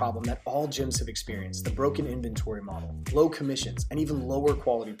solves the problem that all gyms have experienced: the broken inventory model, low commissions, and even lower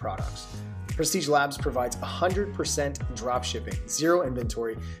quality products. Prestige Labs provides 100% drop shipping, zero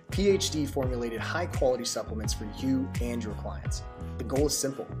inventory, PhD formulated high quality supplements for you and your clients. The goal is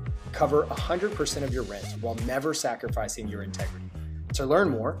simple: cover 100% of your rent while never sacrificing your integrity. To learn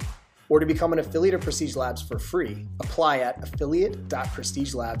more or to become an affiliate of Prestige Labs for free, apply at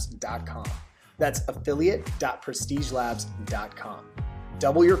affiliate.prestigelabs.com. That's affiliate.prestigelabs.com.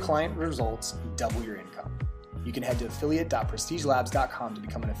 Double your client results, double your income. You can head to affiliate.prestigelabs.com to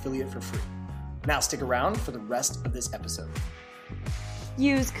become an affiliate for free. Now stick around for the rest of this episode.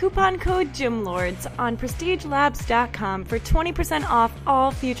 Use coupon code GYMLORDS on prestigelabs.com for 20% off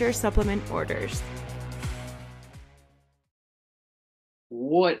all future supplement orders.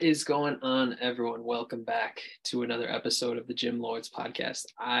 What is going on, everyone? Welcome back to another episode of the Gym Lords Podcast.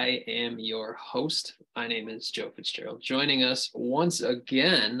 I am your host. My name is Joe Fitzgerald. Joining us once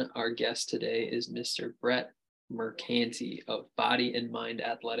again, our guest today is Mr. Brett Mercanti of Body and Mind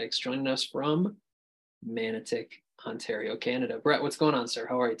Athletics, joining us from Manotick, Ontario, Canada. Brett, what's going on, sir?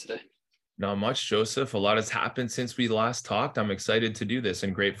 How are you today? Not much, Joseph. A lot has happened since we last talked. I'm excited to do this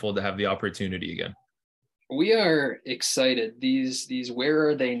and grateful to have the opportunity again. We are excited. These where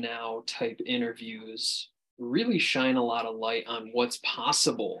are they now type interviews really shine a lot of light on what's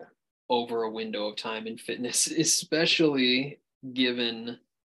possible over a window of time in fitness, especially given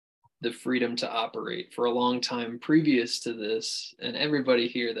the freedom to operate. For a long time previous to this, and everybody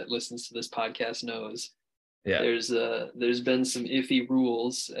here that listens to this podcast knows, there's been some iffy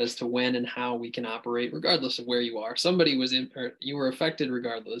rules as to when and how we can operate, regardless of where you are. Somebody was you were affected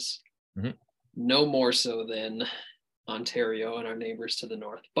regardless. Mm-hmm. No more so than Ontario and our neighbors to the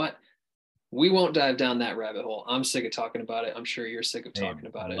north. But we won't dive down that rabbit hole. I'm sick of talking about it. I'm sure you're sick of talking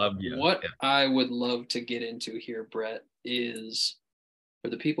about it. What I would love to get into here, Brett, is for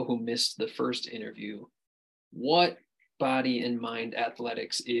the people who missed the first interview, what Body and Mind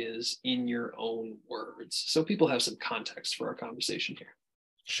Athletics is in your own words, so people have some context for our conversation here.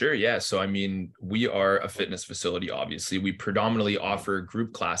 Sure. Yeah. So, I mean, we are a fitness facility. Obviously, we predominantly offer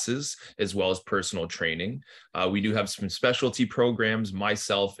group classes as well as personal training. We do have some specialty programs.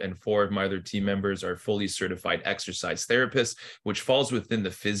 Myself and 4 of my other team members are fully certified exercise therapists, which falls within the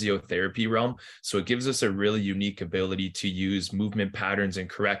physiotherapy realm. So it gives us a really unique ability to use movement patterns and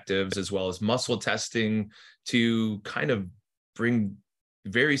correctives, as well as muscle testing, to kind of bring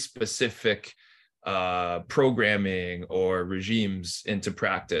very specific programming or regimes into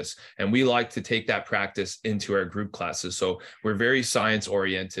practice. And we like to take that practice into our group classes. So we're very science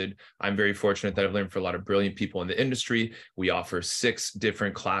oriented. I'm very fortunate that I've learned from a lot of brilliant people in the industry. We offer 6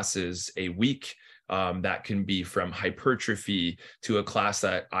 different classes a week. That can be from hypertrophy to a class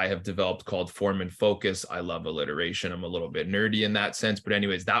that I have developed called Form and Focus. I love alliteration. I'm a little bit nerdy in that sense, but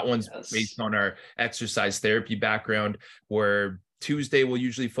anyways, that one's based on our exercise therapy background, where Tuesday we'll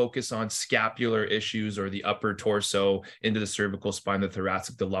usually focus on scapular issues or the upper torso into the cervical spine, the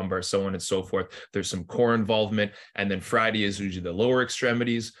thoracic, the lumbar, so on and so forth. There's some core involvement. And then Friday is usually the lower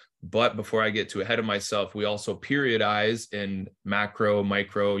extremities. But before I get too ahead of myself, we also periodize in macro,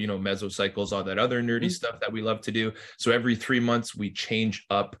 micro, mesocycles, all that other nerdy stuff that we love to do. So every 3 months, we change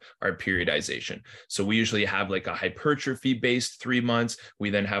up our periodization. So we usually have like a hypertrophy based 3 months. We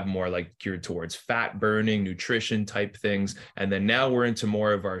then have more like geared towards fat burning, nutrition type things. And then now we're into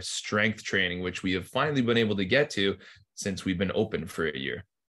more of our strength training, which we have finally been able to get to since we've been open for a year.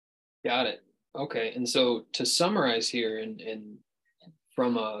 Got it. Okay. And so to summarize here and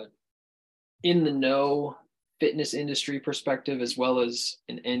from a in the know fitness industry perspective, as well as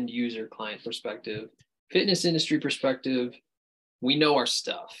an end user client perspective, fitness industry perspective, we know our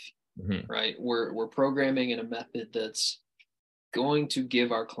stuff, right? We're programming in a method that's going to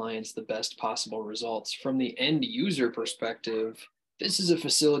give our clients the best possible results. From the end user perspective, this is a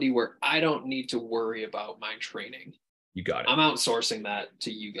facility where I don't need to worry about my training. You got it. I'm outsourcing that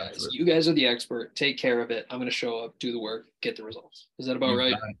to you guys. Absolutely. You guys are the expert. Take care of it. I'm going to show up, do the work, get the results. Is that about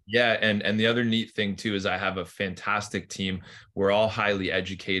right? Yeah. And the other neat thing too is I have a fantastic team. We're all highly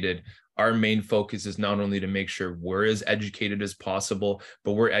educated. Our main focus is not only to make sure we're as educated as possible,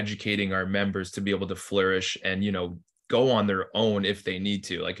 but we're educating our members to be able to flourish and, go on their own if they need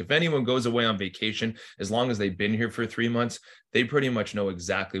to. Like if anyone goes away on vacation, as long as they've been here for 3 months, they pretty much know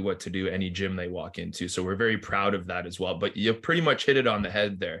exactly what to do any gym they walk into. So we're very proud of that as well. But you pretty much hit it on the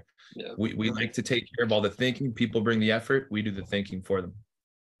head there. Yeah. We like to take care of all the thinking. People bring the effort. We do the thinking for them.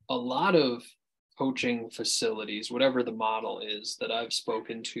 A lot of coaching facilities, whatever the model is that I've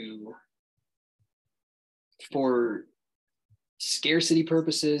spoken to, for scarcity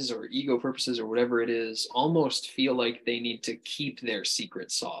purposes or ego purposes or whatever it is, almost feel like they need to keep their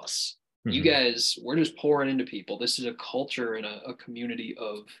secret sauce. Mm-hmm. You guys, we're just pouring into people. This is a culture and a community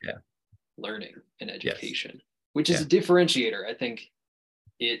of learning and education, which is a differentiator. I think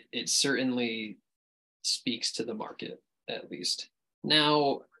it certainly speaks to the market, at least.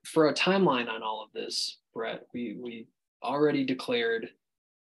 Now, for a timeline on all of this, Brett, we already declared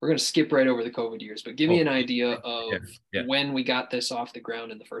we're going to skip right over the COVID years, but give me an idea of when we got this off the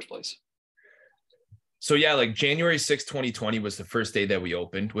ground in the first place. So like January 6, 2020 was the first day that we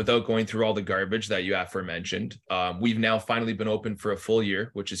opened without going through all the garbage that you aforementioned. We've now finally been open for a full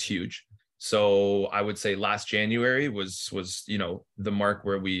year, which is huge. So I would say last January was the mark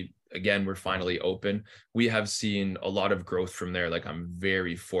where we're finally open. We have seen a lot of growth from there. Like I'm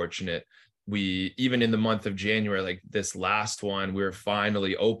very fortunate. We, even in the month of January, like this last one, we were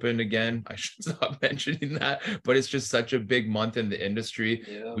finally open again. I should stop mentioning that, but it's just such a big month in the industry.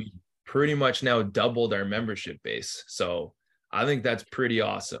 Yeah. We pretty much now doubled our membership base. So I think that's pretty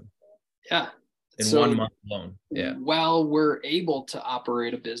awesome. Yeah. In 1 month alone. Yeah. While we're able to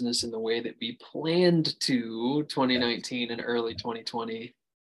operate a business in the way that we planned to 2019 and early 2020,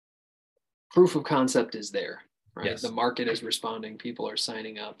 proof of concept is there, right? Yes. The market is responding. People are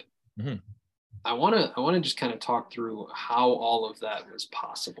signing up. Mm-hmm. I want to just kind of talk through how all of that was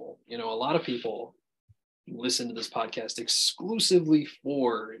possible. A lot of people listen to this podcast exclusively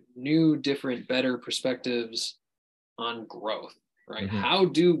for new, different, better perspectives on growth, right? Mm-hmm. How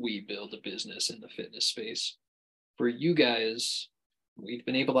do we build a business in the fitness space? For you guys, we've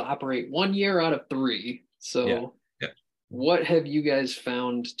been able to operate 1 year out of 3. So what have you guys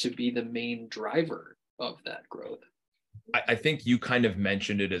found to be the main driver of that growth? I think you kind of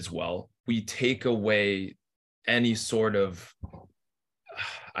mentioned it as well. We take away any sort of,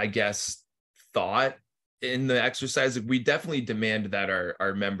 I guess, thought in the exercise. We definitely demand that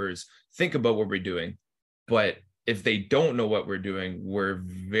our members think about what we're doing. But if they don't know what we're doing, we're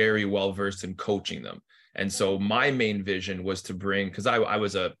very well versed in coaching them. And so my main vision was to bring, because I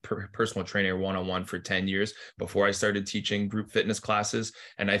was a personal trainer one-on-one for 10 years before I started teaching group fitness classes.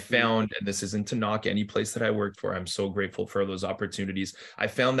 And I found, and this isn't to knock any place that I worked for, I'm so grateful for those opportunities. I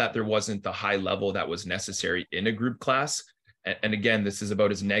found that there wasn't the high level that was necessary in a group class. And again, this is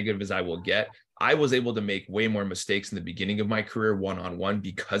about as negative as I will get. I was able to make way more mistakes in the beginning of my career one-on-one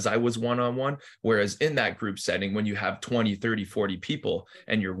because I was one-on-one. Whereas in that group setting, when you have 20, 30, 40 people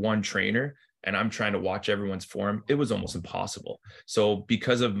and you're one trainer, and I'm trying to watch everyone's form, it was almost impossible. So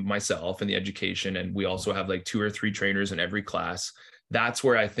because of myself and the education, and we also have like 2 or 3 trainers in every class, that's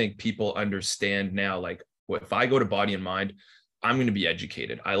where I think people understand now, like, if I go to Body and Mind, I'm going to be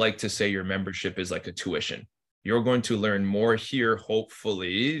educated. I like to say your membership is like a tuition. You're going to learn more here,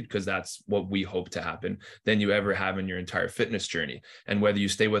 hopefully, because that's what we hope to happen, than you ever have in your entire fitness journey. And whether you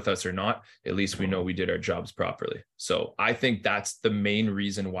stay with us or not, at least we know we did our jobs properly. So I think that's the main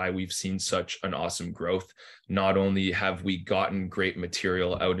reason why we've seen such an awesome growth. Not only have we gotten great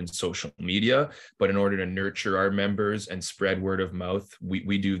material out in social media, but in order to nurture our members and spread word of mouth,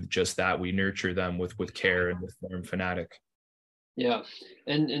 we do just that. We nurture them with care and with Form Fanatic. Yeah.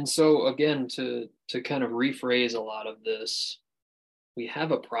 And so again, to kind of rephrase a lot of this, we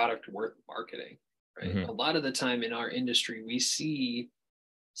have a product worth marketing, right? Mm-hmm. A lot of the time in our industry, we see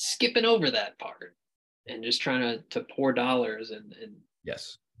skipping over that part and just trying to pour dollars and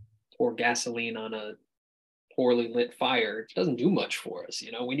pour gasoline on a poorly lit fire. It doesn't do much for us.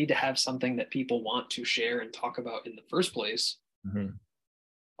 We need to have something that people want to share and talk about in the first place. Mm-hmm.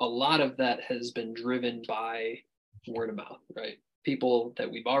 A lot of that has been driven by word of mouth, right? People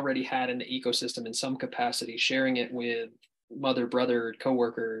that we've already had in the ecosystem in some capacity, sharing it with mother, brother,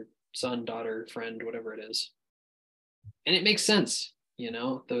 coworker, son, daughter, friend, whatever it is. And it makes sense,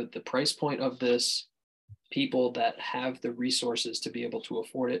 the price point of this, people that have the resources to be able to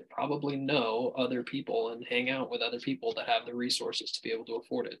afford it probably know other people and hang out with other people that have the resources to be able to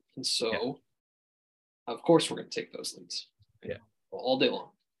afford it. And so, of course, we're going to take those leads all day long.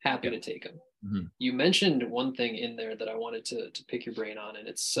 Happy to take them. Mm-hmm. You mentioned one thing in there that I wanted to pick your brain on, and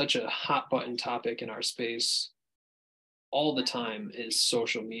it's such a hot button topic in our space all the time, is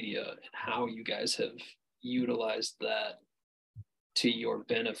social media and how you guys have utilized that to your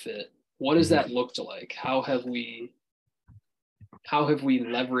benefit. What does that look like? How have we how have we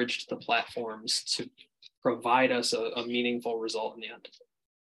leveraged the platforms to provide us a meaningful result in the end?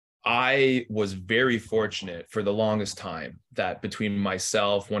 I was very fortunate for the longest time that between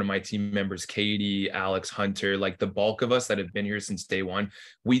myself, one of my team members, Katie, Alex, Hunter, like the bulk of us that have been here since day one,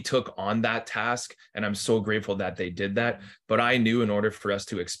 we took on that task. And I'm so grateful that they did that. But I knew in order for us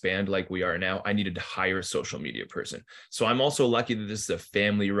to expand like we are now, I needed to hire a social media person. So I'm also lucky that this is a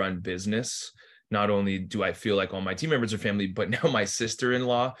family-run business. Not only do I feel like all my team members are family, but now my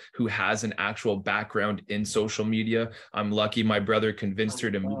sister-in-law, who has an actual background in social media, I'm lucky my brother convinced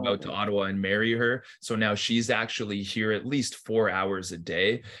her to move out to Ottawa and marry her. So now she's actually here at least 4 hours a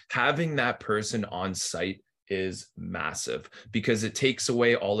day. Having that person on site is massive because it takes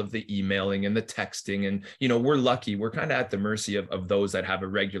away all of the emailing and the texting. And, we're lucky. We're kind of at the mercy of those that have a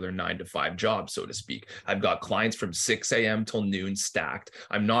regular 9-to-5 job, so to speak. I've got clients from 6 a.m. till noon stacked.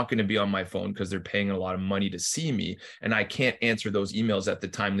 I'm not going to be on my phone because they're paying a lot of money to see me. And I can't answer those emails at the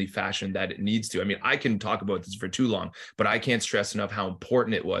timely fashion that it needs to. I mean, I can talk about this for too long, but I can't stress enough how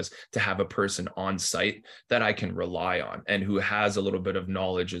important it was to have a person on site that I can rely on and who has a little bit of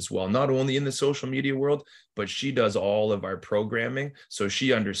knowledge as well, not only in the social media world, but she does all of our programming. So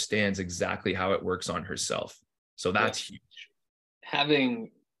she understands exactly how it works on herself. So that's huge.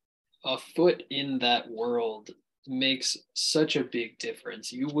 Having a foot in that world makes such a big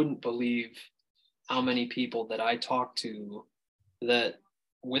difference. You wouldn't believe how many people that I talk to that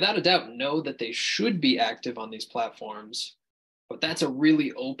without a doubt know that they should be active on these platforms, but that's a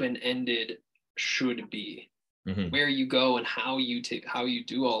really open-ended should be. Mm-hmm. Where you go and how you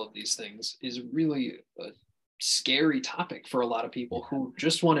do all of these things is really a scary topic for a lot of people who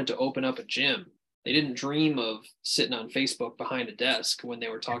just wanted to open up a gym. They didn't dream of sitting on Facebook behind a desk when they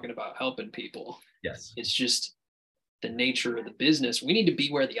were talking about helping people. Yes. It's just the nature of the business. We need to be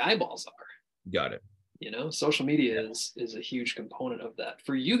where the eyeballs are. Got it. Social media is a huge component of that.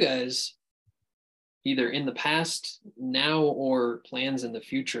 For you guys, either in the past, now, or plans in the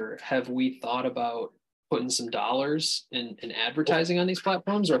future, have we thought about putting some dollars in advertising on these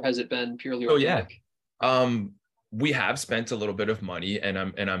platforms, or has it been purely organic? We have spent a little bit of money, and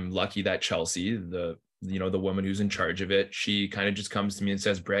I'm lucky that Chelsea, the woman who's in charge of it, she kind of just comes to me and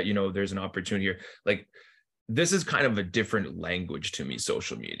says, Brett, there's an opportunity here. Like, this is kind of a different language to me,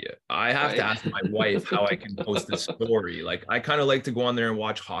 social media. I have to ask my wife how I can post a story. Like, I kind of like to go on there and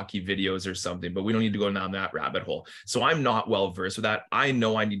watch hockey videos or something, but we don't need to go down that rabbit hole. So I'm not well versed with that. I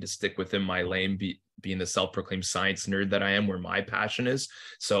know I need to stick within my lane, being the self-proclaimed science nerd that I am, where my passion is.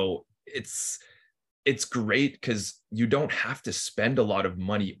 So it's great because you don't have to spend a lot of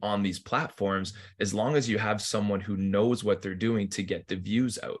money on these platforms as long as you have someone who knows what they're doing to get the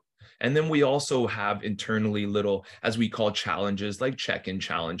views out. And then we also have internally little, as we call, challenges, like check-in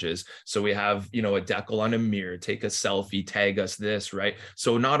challenges. So we have, a decal on a mirror, take a selfie, tag us this, right?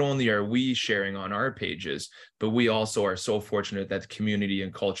 So not only are we sharing on our pages, but we also are so fortunate that the community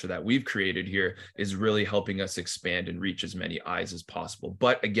and culture that we've created here is really helping us expand and reach as many eyes as possible.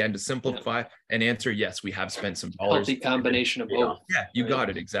 But again, to simplify and answer, yes, we have spent some dollars. Healthy combination of both. Yeah, you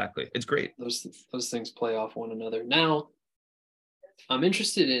got it. Exactly. It's great. Those things play off one another. Now, I'm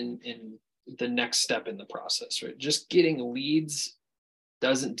interested in the next step in the process, right? Just getting leads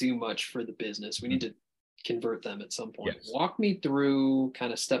doesn't do much for the business. We need to convert them at some point. Yes. Walk me through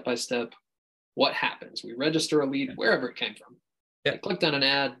kind of step by step what happens. We register a lead wherever it came from. They clicked on an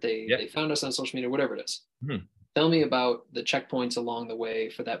ad, they found us on social media, whatever it is. Mm-hmm. Tell me about the checkpoints along the way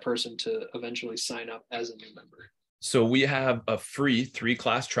for that person to eventually sign up as a new member. So we have a free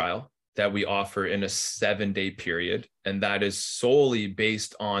 3-class trial that we offer in a 7-day period. And that is solely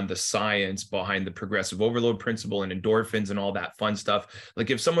based on the science behind the progressive overload principle and endorphins and all that fun stuff. Like,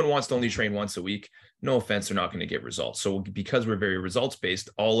 if someone wants to only train once a week, no offense, they're not going to get results. So because we're very results-based,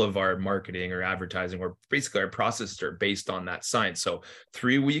 all of our marketing or advertising, or basically our processes, are based on that science. So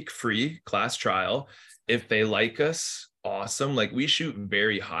 3-week free class trial. If they like us, awesome. Like, we shoot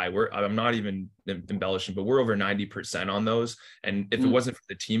very high. I'm not even embellishing, but we're over 90% on those. And if it wasn't for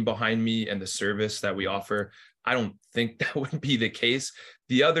the team behind me and the service that we offer, I don't think that would be the case.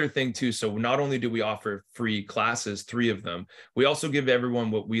 The other thing too, so not only do we offer free classes, 3 of them, we also give everyone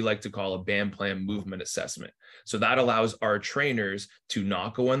what we like to call a BAM plan movement assessment. So that allows our trainers to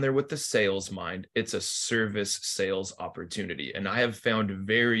not go in there with the sales mind. It's a service sales opportunity. And I have found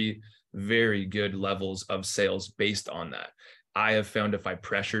very, very good levels of sales based on that. I have found if I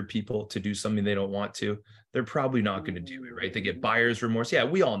pressure people to do something they don't want to, they're probably not going to do it, right? They get buyer's remorse. Yeah,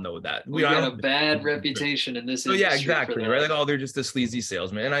 we all know that. We got a bad reputation in this industry. Yeah, exactly, right? Like, oh, they're just a sleazy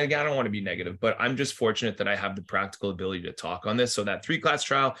salesman. And I don't want to be negative, but I'm just fortunate that I have the practical ability to talk on this. So that 3-class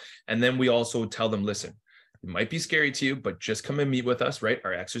trial. And then we also tell them, listen, It might be scary to you, but just come and meet with us, right?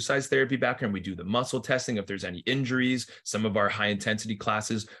 Our exercise therapy background, we do the muscle testing if there's any injuries. Some of our high intensity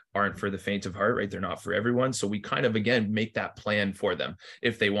classes aren't for the faint of heart, right? They're not for everyone. So we kind of, again, make that plan for them.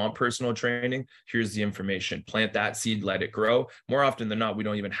 If they want personal training, here's the information. Plant that seed, let it grow. More often than not, we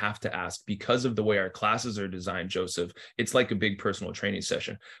don't even have to ask because of the way our classes are designed, Joseph. It's like a big personal training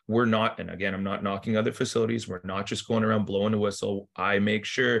session. We're not, and again, I'm not knocking other facilities. We're not just going around blowing a whistle. I make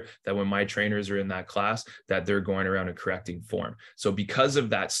sure that when my trainers are in that class, that they're going around and correcting form. So because of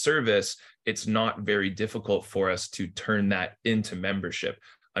that service, it's not very difficult for us to turn that into membership.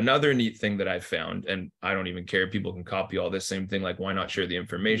 Another neat thing that I found, and I don't even care, people can copy all this same thing, like why not share the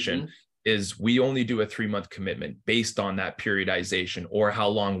information, is we only do a 3-month commitment based on that periodization or how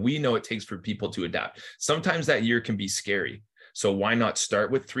long we know it takes for people to adapt. Sometimes that year can be scary. So why not start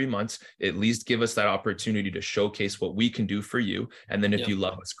with 3 months, at least give us that opportunity to showcase what we can do for you. And then if you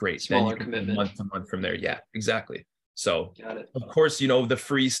love us, great. Smaller then you commitment. can month to month from there. Yeah, exactly. So Got it. of course, the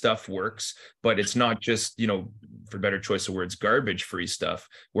free stuff works, but it's not just, for better choice of words, garbage free stuff.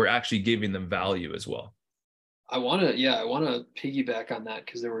 We're actually giving them value as well. I want to piggyback on that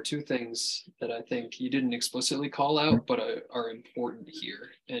because there were two things that I think you didn't explicitly call out, but are important here.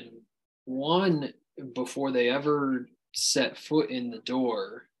 And one, before they ever set foot in the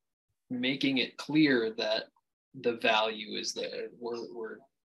door, making it clear that the value is there. We're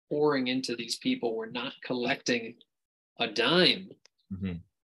pouring into these people. We're not collecting a dime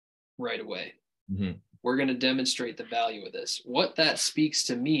right away. We're going to demonstrate the value of this. What that speaks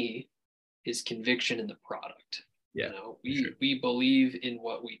to me is conviction in the product. Yeah, we believe in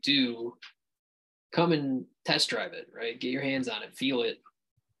what we do. Come and test drive it, right? Get your hands on it, feel it.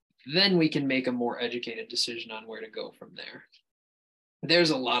 Then we can make a more educated decision on where to go from there. There's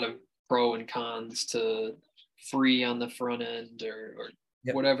a lot of pro and cons to free on the front end or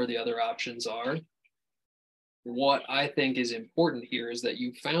whatever the other options are. What I think is important here is that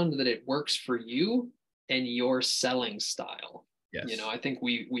you found that it works for you and your selling style. Yes. I think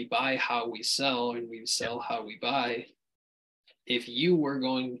we buy how we sell and we sell how we buy. If you were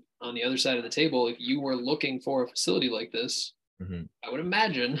going on the other side of the table, if you were looking for a facility like this, I would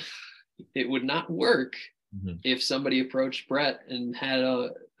imagine it would not work if somebody approached Brett and had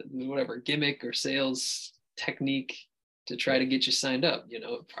a whatever gimmick or sales technique to try to get you signed up,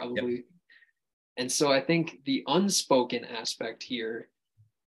 probably. And so I think the unspoken aspect here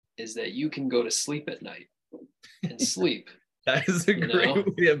is that you can go to sleep at night and sleep. That is a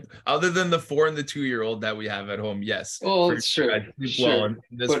great way of, other than the 4 and the 2-year-old that we have at home. Yes. Oh, sure. Well,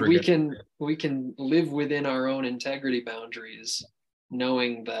 but we can live within our own integrity boundaries,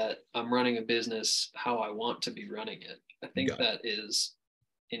 knowing that I'm running a business how I want to be running it. I think that is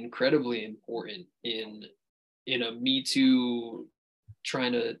incredibly important in a Me Too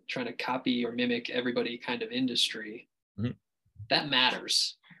trying to copy or mimic everybody kind of industry. That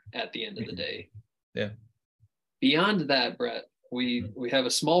matters at the end of the day. Yeah. Beyond that, Brett, we have a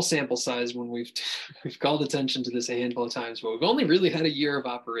small sample size when we've called attention to this a handful of times, but we've only really had a year of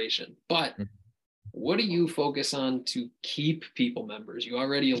operation. But what do you focus on to keep people members? You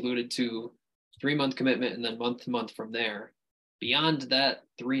already alluded to 3-month commitment and then month to month from there. Beyond that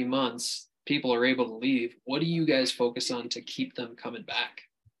 3 months, people are able to leave. What do you guys focus on to keep them coming back?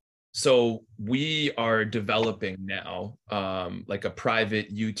 So we are developing now like a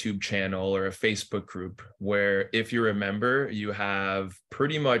private YouTube channel or a Facebook group where if you're a member, you have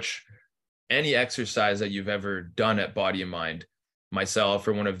pretty much any exercise that you've ever done at Body and Mind. Myself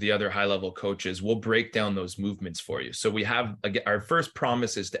or one of the other high-level coaches will break down those movements for you. So we have, our first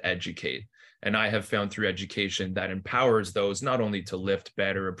promise is to educate. And I have found through education that empowers those not only to lift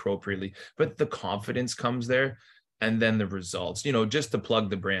better appropriately, but the confidence comes there. And then the results, just to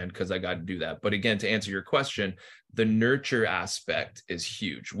plug the brand because I got to do that. But again, to answer your question, the nurture aspect is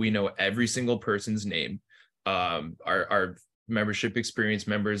huge. We know every single person's name. Our membership experience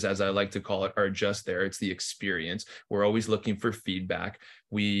members, as I like to call it, are just there. It's the experience. We're always looking for feedback.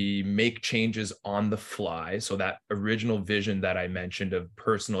 We make changes on the fly. So that original vision that I mentioned of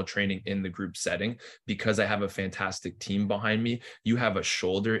personal training in the group setting, because I have a fantastic team behind me, you have a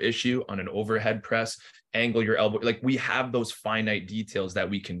shoulder issue on an overhead press, angle your elbow. Like we have those finite details that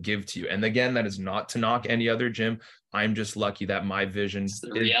we can give to you. And again, that is not to knock any other gym. I'm just lucky that my vision is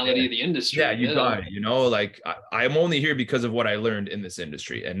the reality of the industry. Yeah, you got it. Like I'm only here because of what I learned in this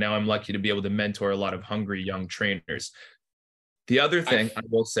industry. And now I'm lucky to be able to mentor a lot of hungry young trainers. The other thing I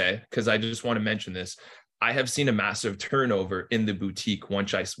will say, because I just want to mention this, I have seen a massive turnover in the boutique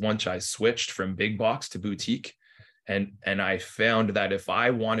once I switched from big box to boutique. And I found that if I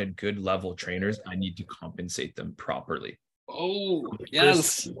wanted good level trainers, I need to compensate them properly. Oh, The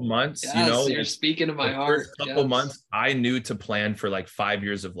yes. first months, Yes, you're like, speaking to my the heart. first couple Yes. months, I knew to plan for like 5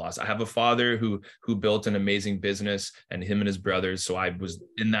 years of loss. I have a father who built an amazing business, and him and his brothers. So I was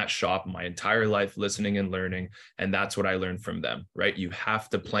in that shop my entire life, listening and learning. And that's what I learned from them, right? You have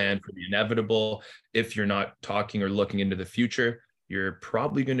to plan for the inevitable. If you're not talking or looking into the future, you're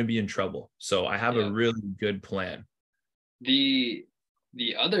probably going to be in trouble. So I have a really good plan. The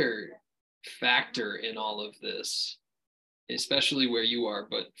other factor in all of this, especially where you are,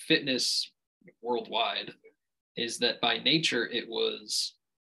 but fitness worldwide, is that by nature it was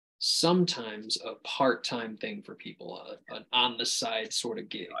sometimes a part-time thing for people, an on-the-side sort of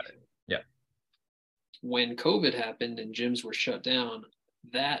gig. Yeah. When COVID happened and gyms were shut down,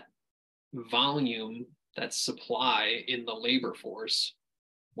 that volume, that supply in the labor force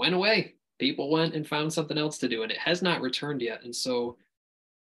went away. People went and found something else to do, and it has not returned yet. And so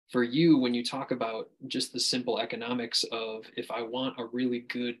for you, when you talk about just the simple economics of, if I want a really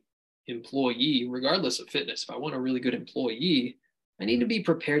good employee, regardless of fitness, if I want a really good employee, I need to be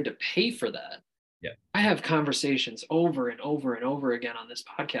prepared to pay for that. Yeah. I have conversations over and over and over again on this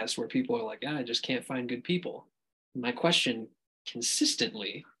podcast where people are like, I just can't find good people. My question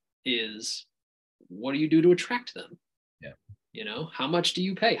consistently is, what do you do to attract them? Yeah. How much do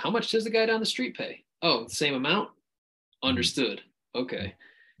you pay? How much does the guy down the street pay? Oh, same amount? Understood. Okay.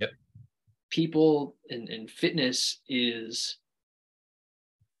 Yep. People and fitness is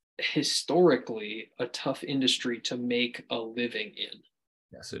historically a tough industry to make a living in.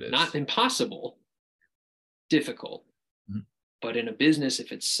 Yes, it is. Not impossible, difficult. Mm-hmm. But in a business,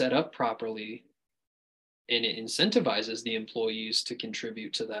 if it's set up properly and it incentivizes the employees to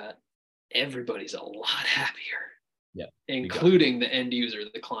contribute to that, everybody's a lot happier. Yeah, including the end user,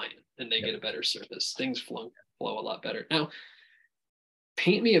 the client, and they get a better service. Things flow a lot better. Now,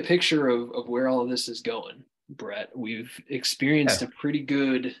 paint me a picture of where all of this is going, Brett. We've experienced a pretty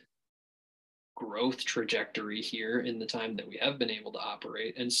good growth trajectory here in the time that we have been able to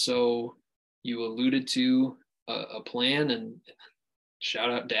operate. And so you alluded to a plan, and shout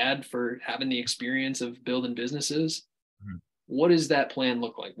out Dad for having the experience of building businesses. Mm-hmm. What does that plan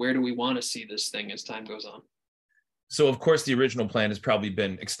look like? Where do we want to see this thing as time goes on? So of course the original plan has probably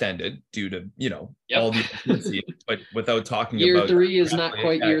been extended due to, all the efficiency, but without talking year about three is not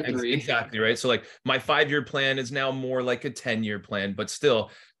quite year three. Exactly. Right. So like my 5-year plan is now more like a 10-year plan, but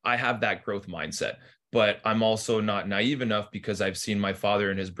still I have that growth mindset. But I'm also not naive enough, because I've seen my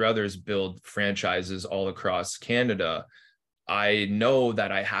father and his brothers build franchises all across Canada. I know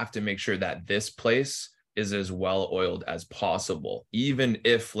that I have to make sure that this place is as well oiled as possible. Even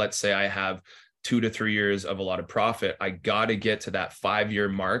if, let's say, I have 2 to 3 years of a lot of profit, I got to get to that 5-year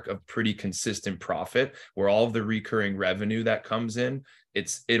mark of pretty consistent profit, where all of the recurring revenue that comes in,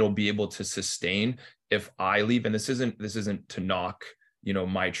 it'll be able to sustain if I leave. And this isn't to knock,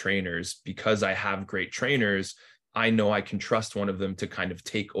 my trainers, because I have great trainers. I know I can trust one of them to kind of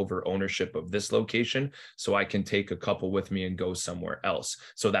take over ownership of this location, so I can take a couple with me and go somewhere else.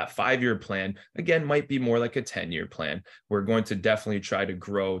 So that 5-year plan, again, might be more like a 10-year plan. We're going to definitely try to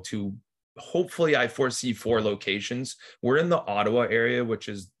grow to, hopefully I foresee 4 locations. We're in the Ottawa area, which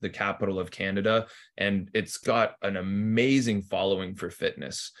is the capital of Canada, and it's got an amazing following for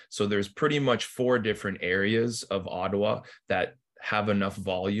fitness. So there's pretty much 4 different areas of Ottawa that have enough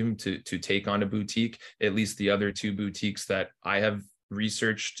volume to take on a boutique. At least the other 2 boutiques that I have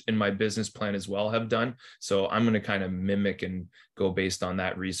researched in my business plan as well have done. So I'm going to kind of mimic and go based on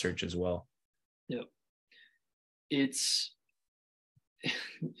that research as well. Yep. It's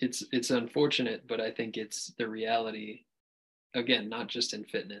unfortunate, but I think it's the reality, again, not just in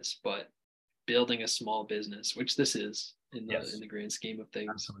fitness, but building a small business, which this is in the grand scheme of things.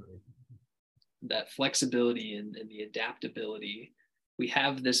 Absolutely. That flexibility and the adaptability. We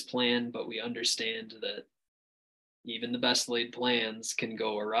have this plan, but we understand that even the best laid plans can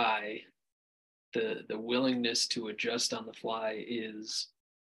go awry. The willingness to adjust on the fly is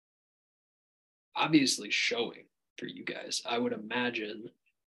obviously showing for you guys. I would imagine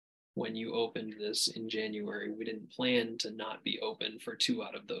when you opened this in January, we didn't plan to not be open for 2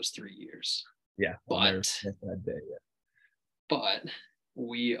 out of those 3 years. Yeah. But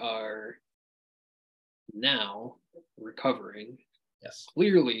we are now recovering. Yes.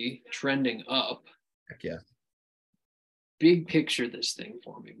 Clearly trending up. Heck yeah. Big picture this thing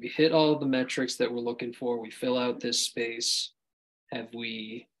for me. We hit all the metrics that we're looking for. We fill out this space. Have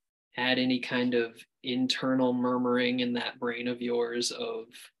we had any kind of internal murmuring in that brain of yours of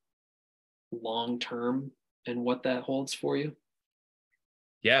long term and what that holds for you?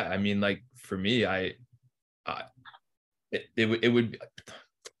 Yeah, I mean, like for me, it would,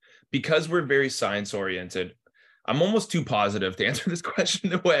 because we're very science oriented, I'm almost too positive to answer this question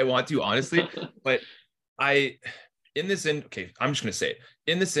the way I want to, honestly. But I'm just going to say it.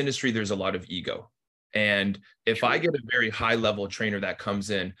 In this industry, there's a lot of ego. And if I get a very high level trainer that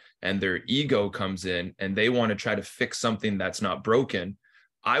comes in and their ego comes in and they want to try to fix something that's not broken,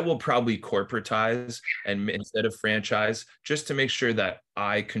 I will probably corporatize and instead of franchise, just to make sure that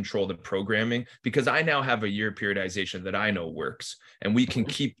I control the programming, because I now have a year periodization that I know works, and we can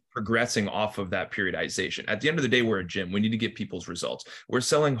keep progressing off of that periodization. At the end of the day, we're a gym. We need to get people's results. We're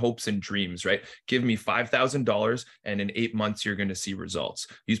selling hopes and dreams, right? Give me $5,000 and in 8 months, you're going to see results.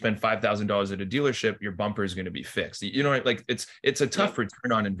 You spend $5,000 at a dealership, your bumper is going to be fixed. You know, like it's a tough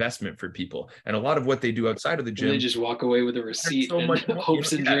return on investment for people. And a lot of what they do outside of the gym, they just walk away with a receipt so and much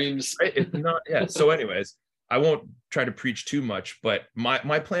hopes and dreams. Right? It's not, So anyways, I won't try to preach too much, but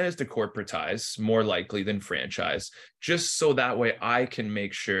my plan is to corporatize more likely than franchise, just so that way I can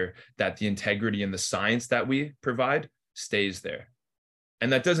make sure that the integrity and the science that we provide stays there.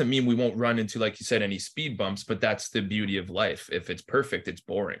 And that doesn't mean we won't run into, like you said, any speed bumps, but that's the beauty of life. If it's perfect, it's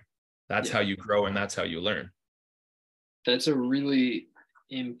boring. That's how you grow and that's how you learn. That's a really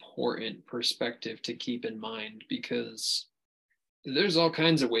important perspective to keep in mind, because there's all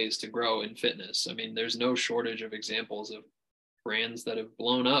kinds of ways to grow in fitness. I mean, there's no shortage of examples of brands that have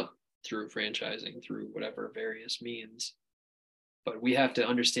blown up through franchising, through whatever various means. But we have to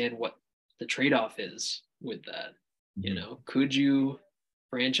understand what the trade-off is with that. Mm-hmm. You know, could you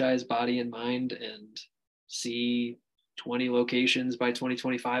franchise Body and Mind and see 20 locations by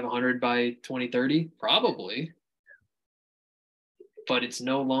 2025, 100 by 2030? Probably. But it's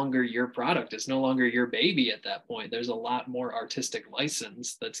no longer your product. It's no longer your baby at that point. There's a lot more artistic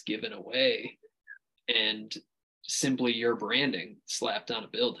license that's given away and simply your branding slapped on a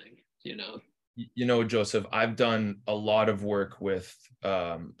building, you know? You know, Joseph, I've done a lot of work with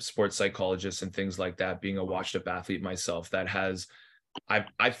sports psychologists and things like that, being a washed up athlete myself, that has,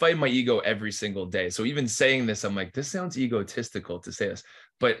 I fight my ego every single day. So even saying this, I'm like, this sounds egotistical to say this,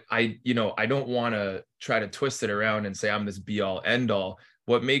 but I don't want to try to twist it around and say I'm this be all end all.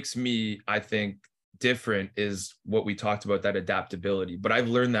 What makes me, I think, different is what we talked about, that adaptability. But I've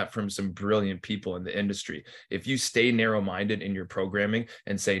learned that from some brilliant people in the industry. If you stay narrow-minded in your programming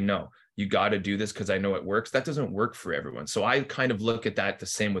and say, no, you got to do this because I know it works, that doesn't work for everyone. So I kind of look at that the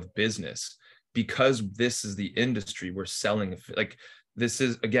same with business, because this is the industry we're selling. Like, this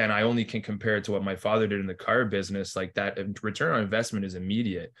is, again, I only can compare it to what my father did in the car business. Like, that return on investment is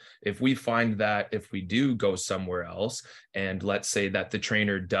immediate. If we find that if we do go somewhere else, and let's say that the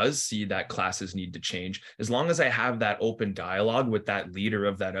trainer does see that classes need to change, as long as I have that open dialogue with that leader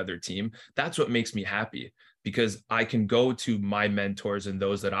of that other team, that's what makes me happy. Because I can go to my mentors and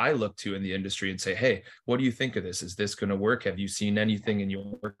those that I look to in the industry and say, hey, what do you think of this? Is this going to work? Have you seen anything in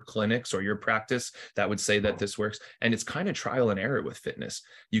your clinics or your practice that would say that this works? And it's kind of trial and error with fitness.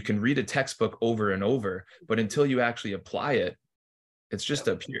 You can read a textbook over and over, but until you actually apply it, it's just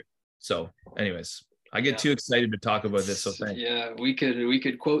up here. So anyways, I get too excited to talk about this. So thanks. Yeah, we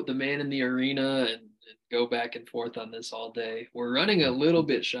could quote the man in the arena and go back and forth on this all day. We're running a little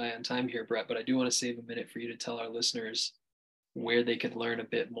bit shy on time here, Brett, but I do want to save a minute for you to tell our listeners where they can learn a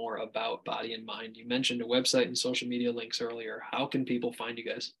bit more about Body and Mind. You mentioned a website and social media links earlier. How can people find you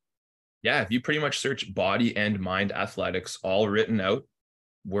guys? Yeah, if you pretty much search Body and Mind Athletics, all written out,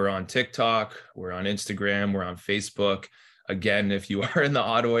 we're on TikTok, we're on Instagram, we're on Facebook. Again, if you are in the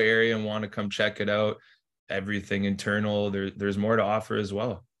Ottawa area and want to come check it out, everything internal, there's more to offer as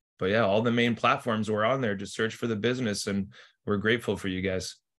well. But yeah, all the main platforms we're on there. Just search for the business, and we're grateful for you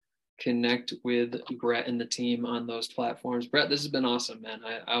guys. Connect with Brett and the team on those platforms. Brett, this has been awesome, man.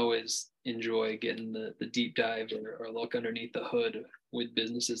 I always enjoy getting the deep dive or look underneath the hood with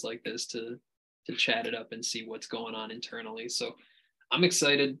businesses like this to chat it up and see what's going on internally. So I'm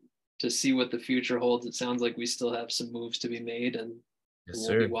excited to see what the future holds. It sounds like we still have some moves to be made, and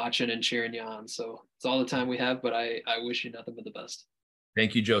we'll be watching and cheering you on. So it's all the time we have, but I wish you nothing but the best.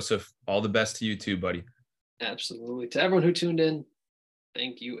 Thank you, Joseph. All the best to you too, buddy. Absolutely. To everyone who tuned in,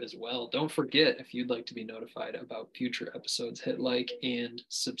 thank you as well. Don't forget, if you'd like to be notified about future episodes, hit like and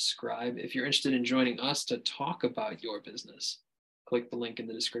subscribe. If you're interested in joining us to talk about your business, click the link in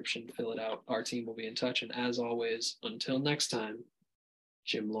the description, fill it out. Our team will be in touch. And as always, until next time,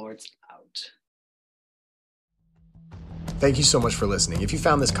 Gym Lords out. Thank you so much for listening. If you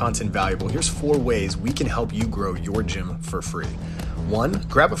found this content valuable, here's 4 ways we can help you grow your gym for free. 1,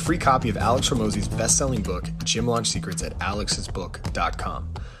 grab a free copy of Alex Hormozi's best-selling book, Gym Launch Secrets, at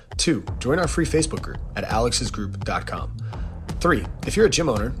alexsbook.com. 2, join our free Facebook group at alexsgroup.com. 3, if you're a gym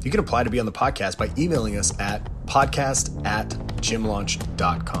owner, you can apply to be on the podcast by emailing us at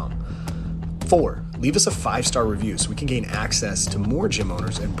podcast@gymlaunch.com. 4, leave us a 5-star review so we can gain access to more gym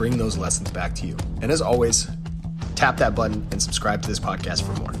owners and bring those lessons back to you. And as always, tap that button and subscribe to this podcast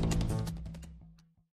for more.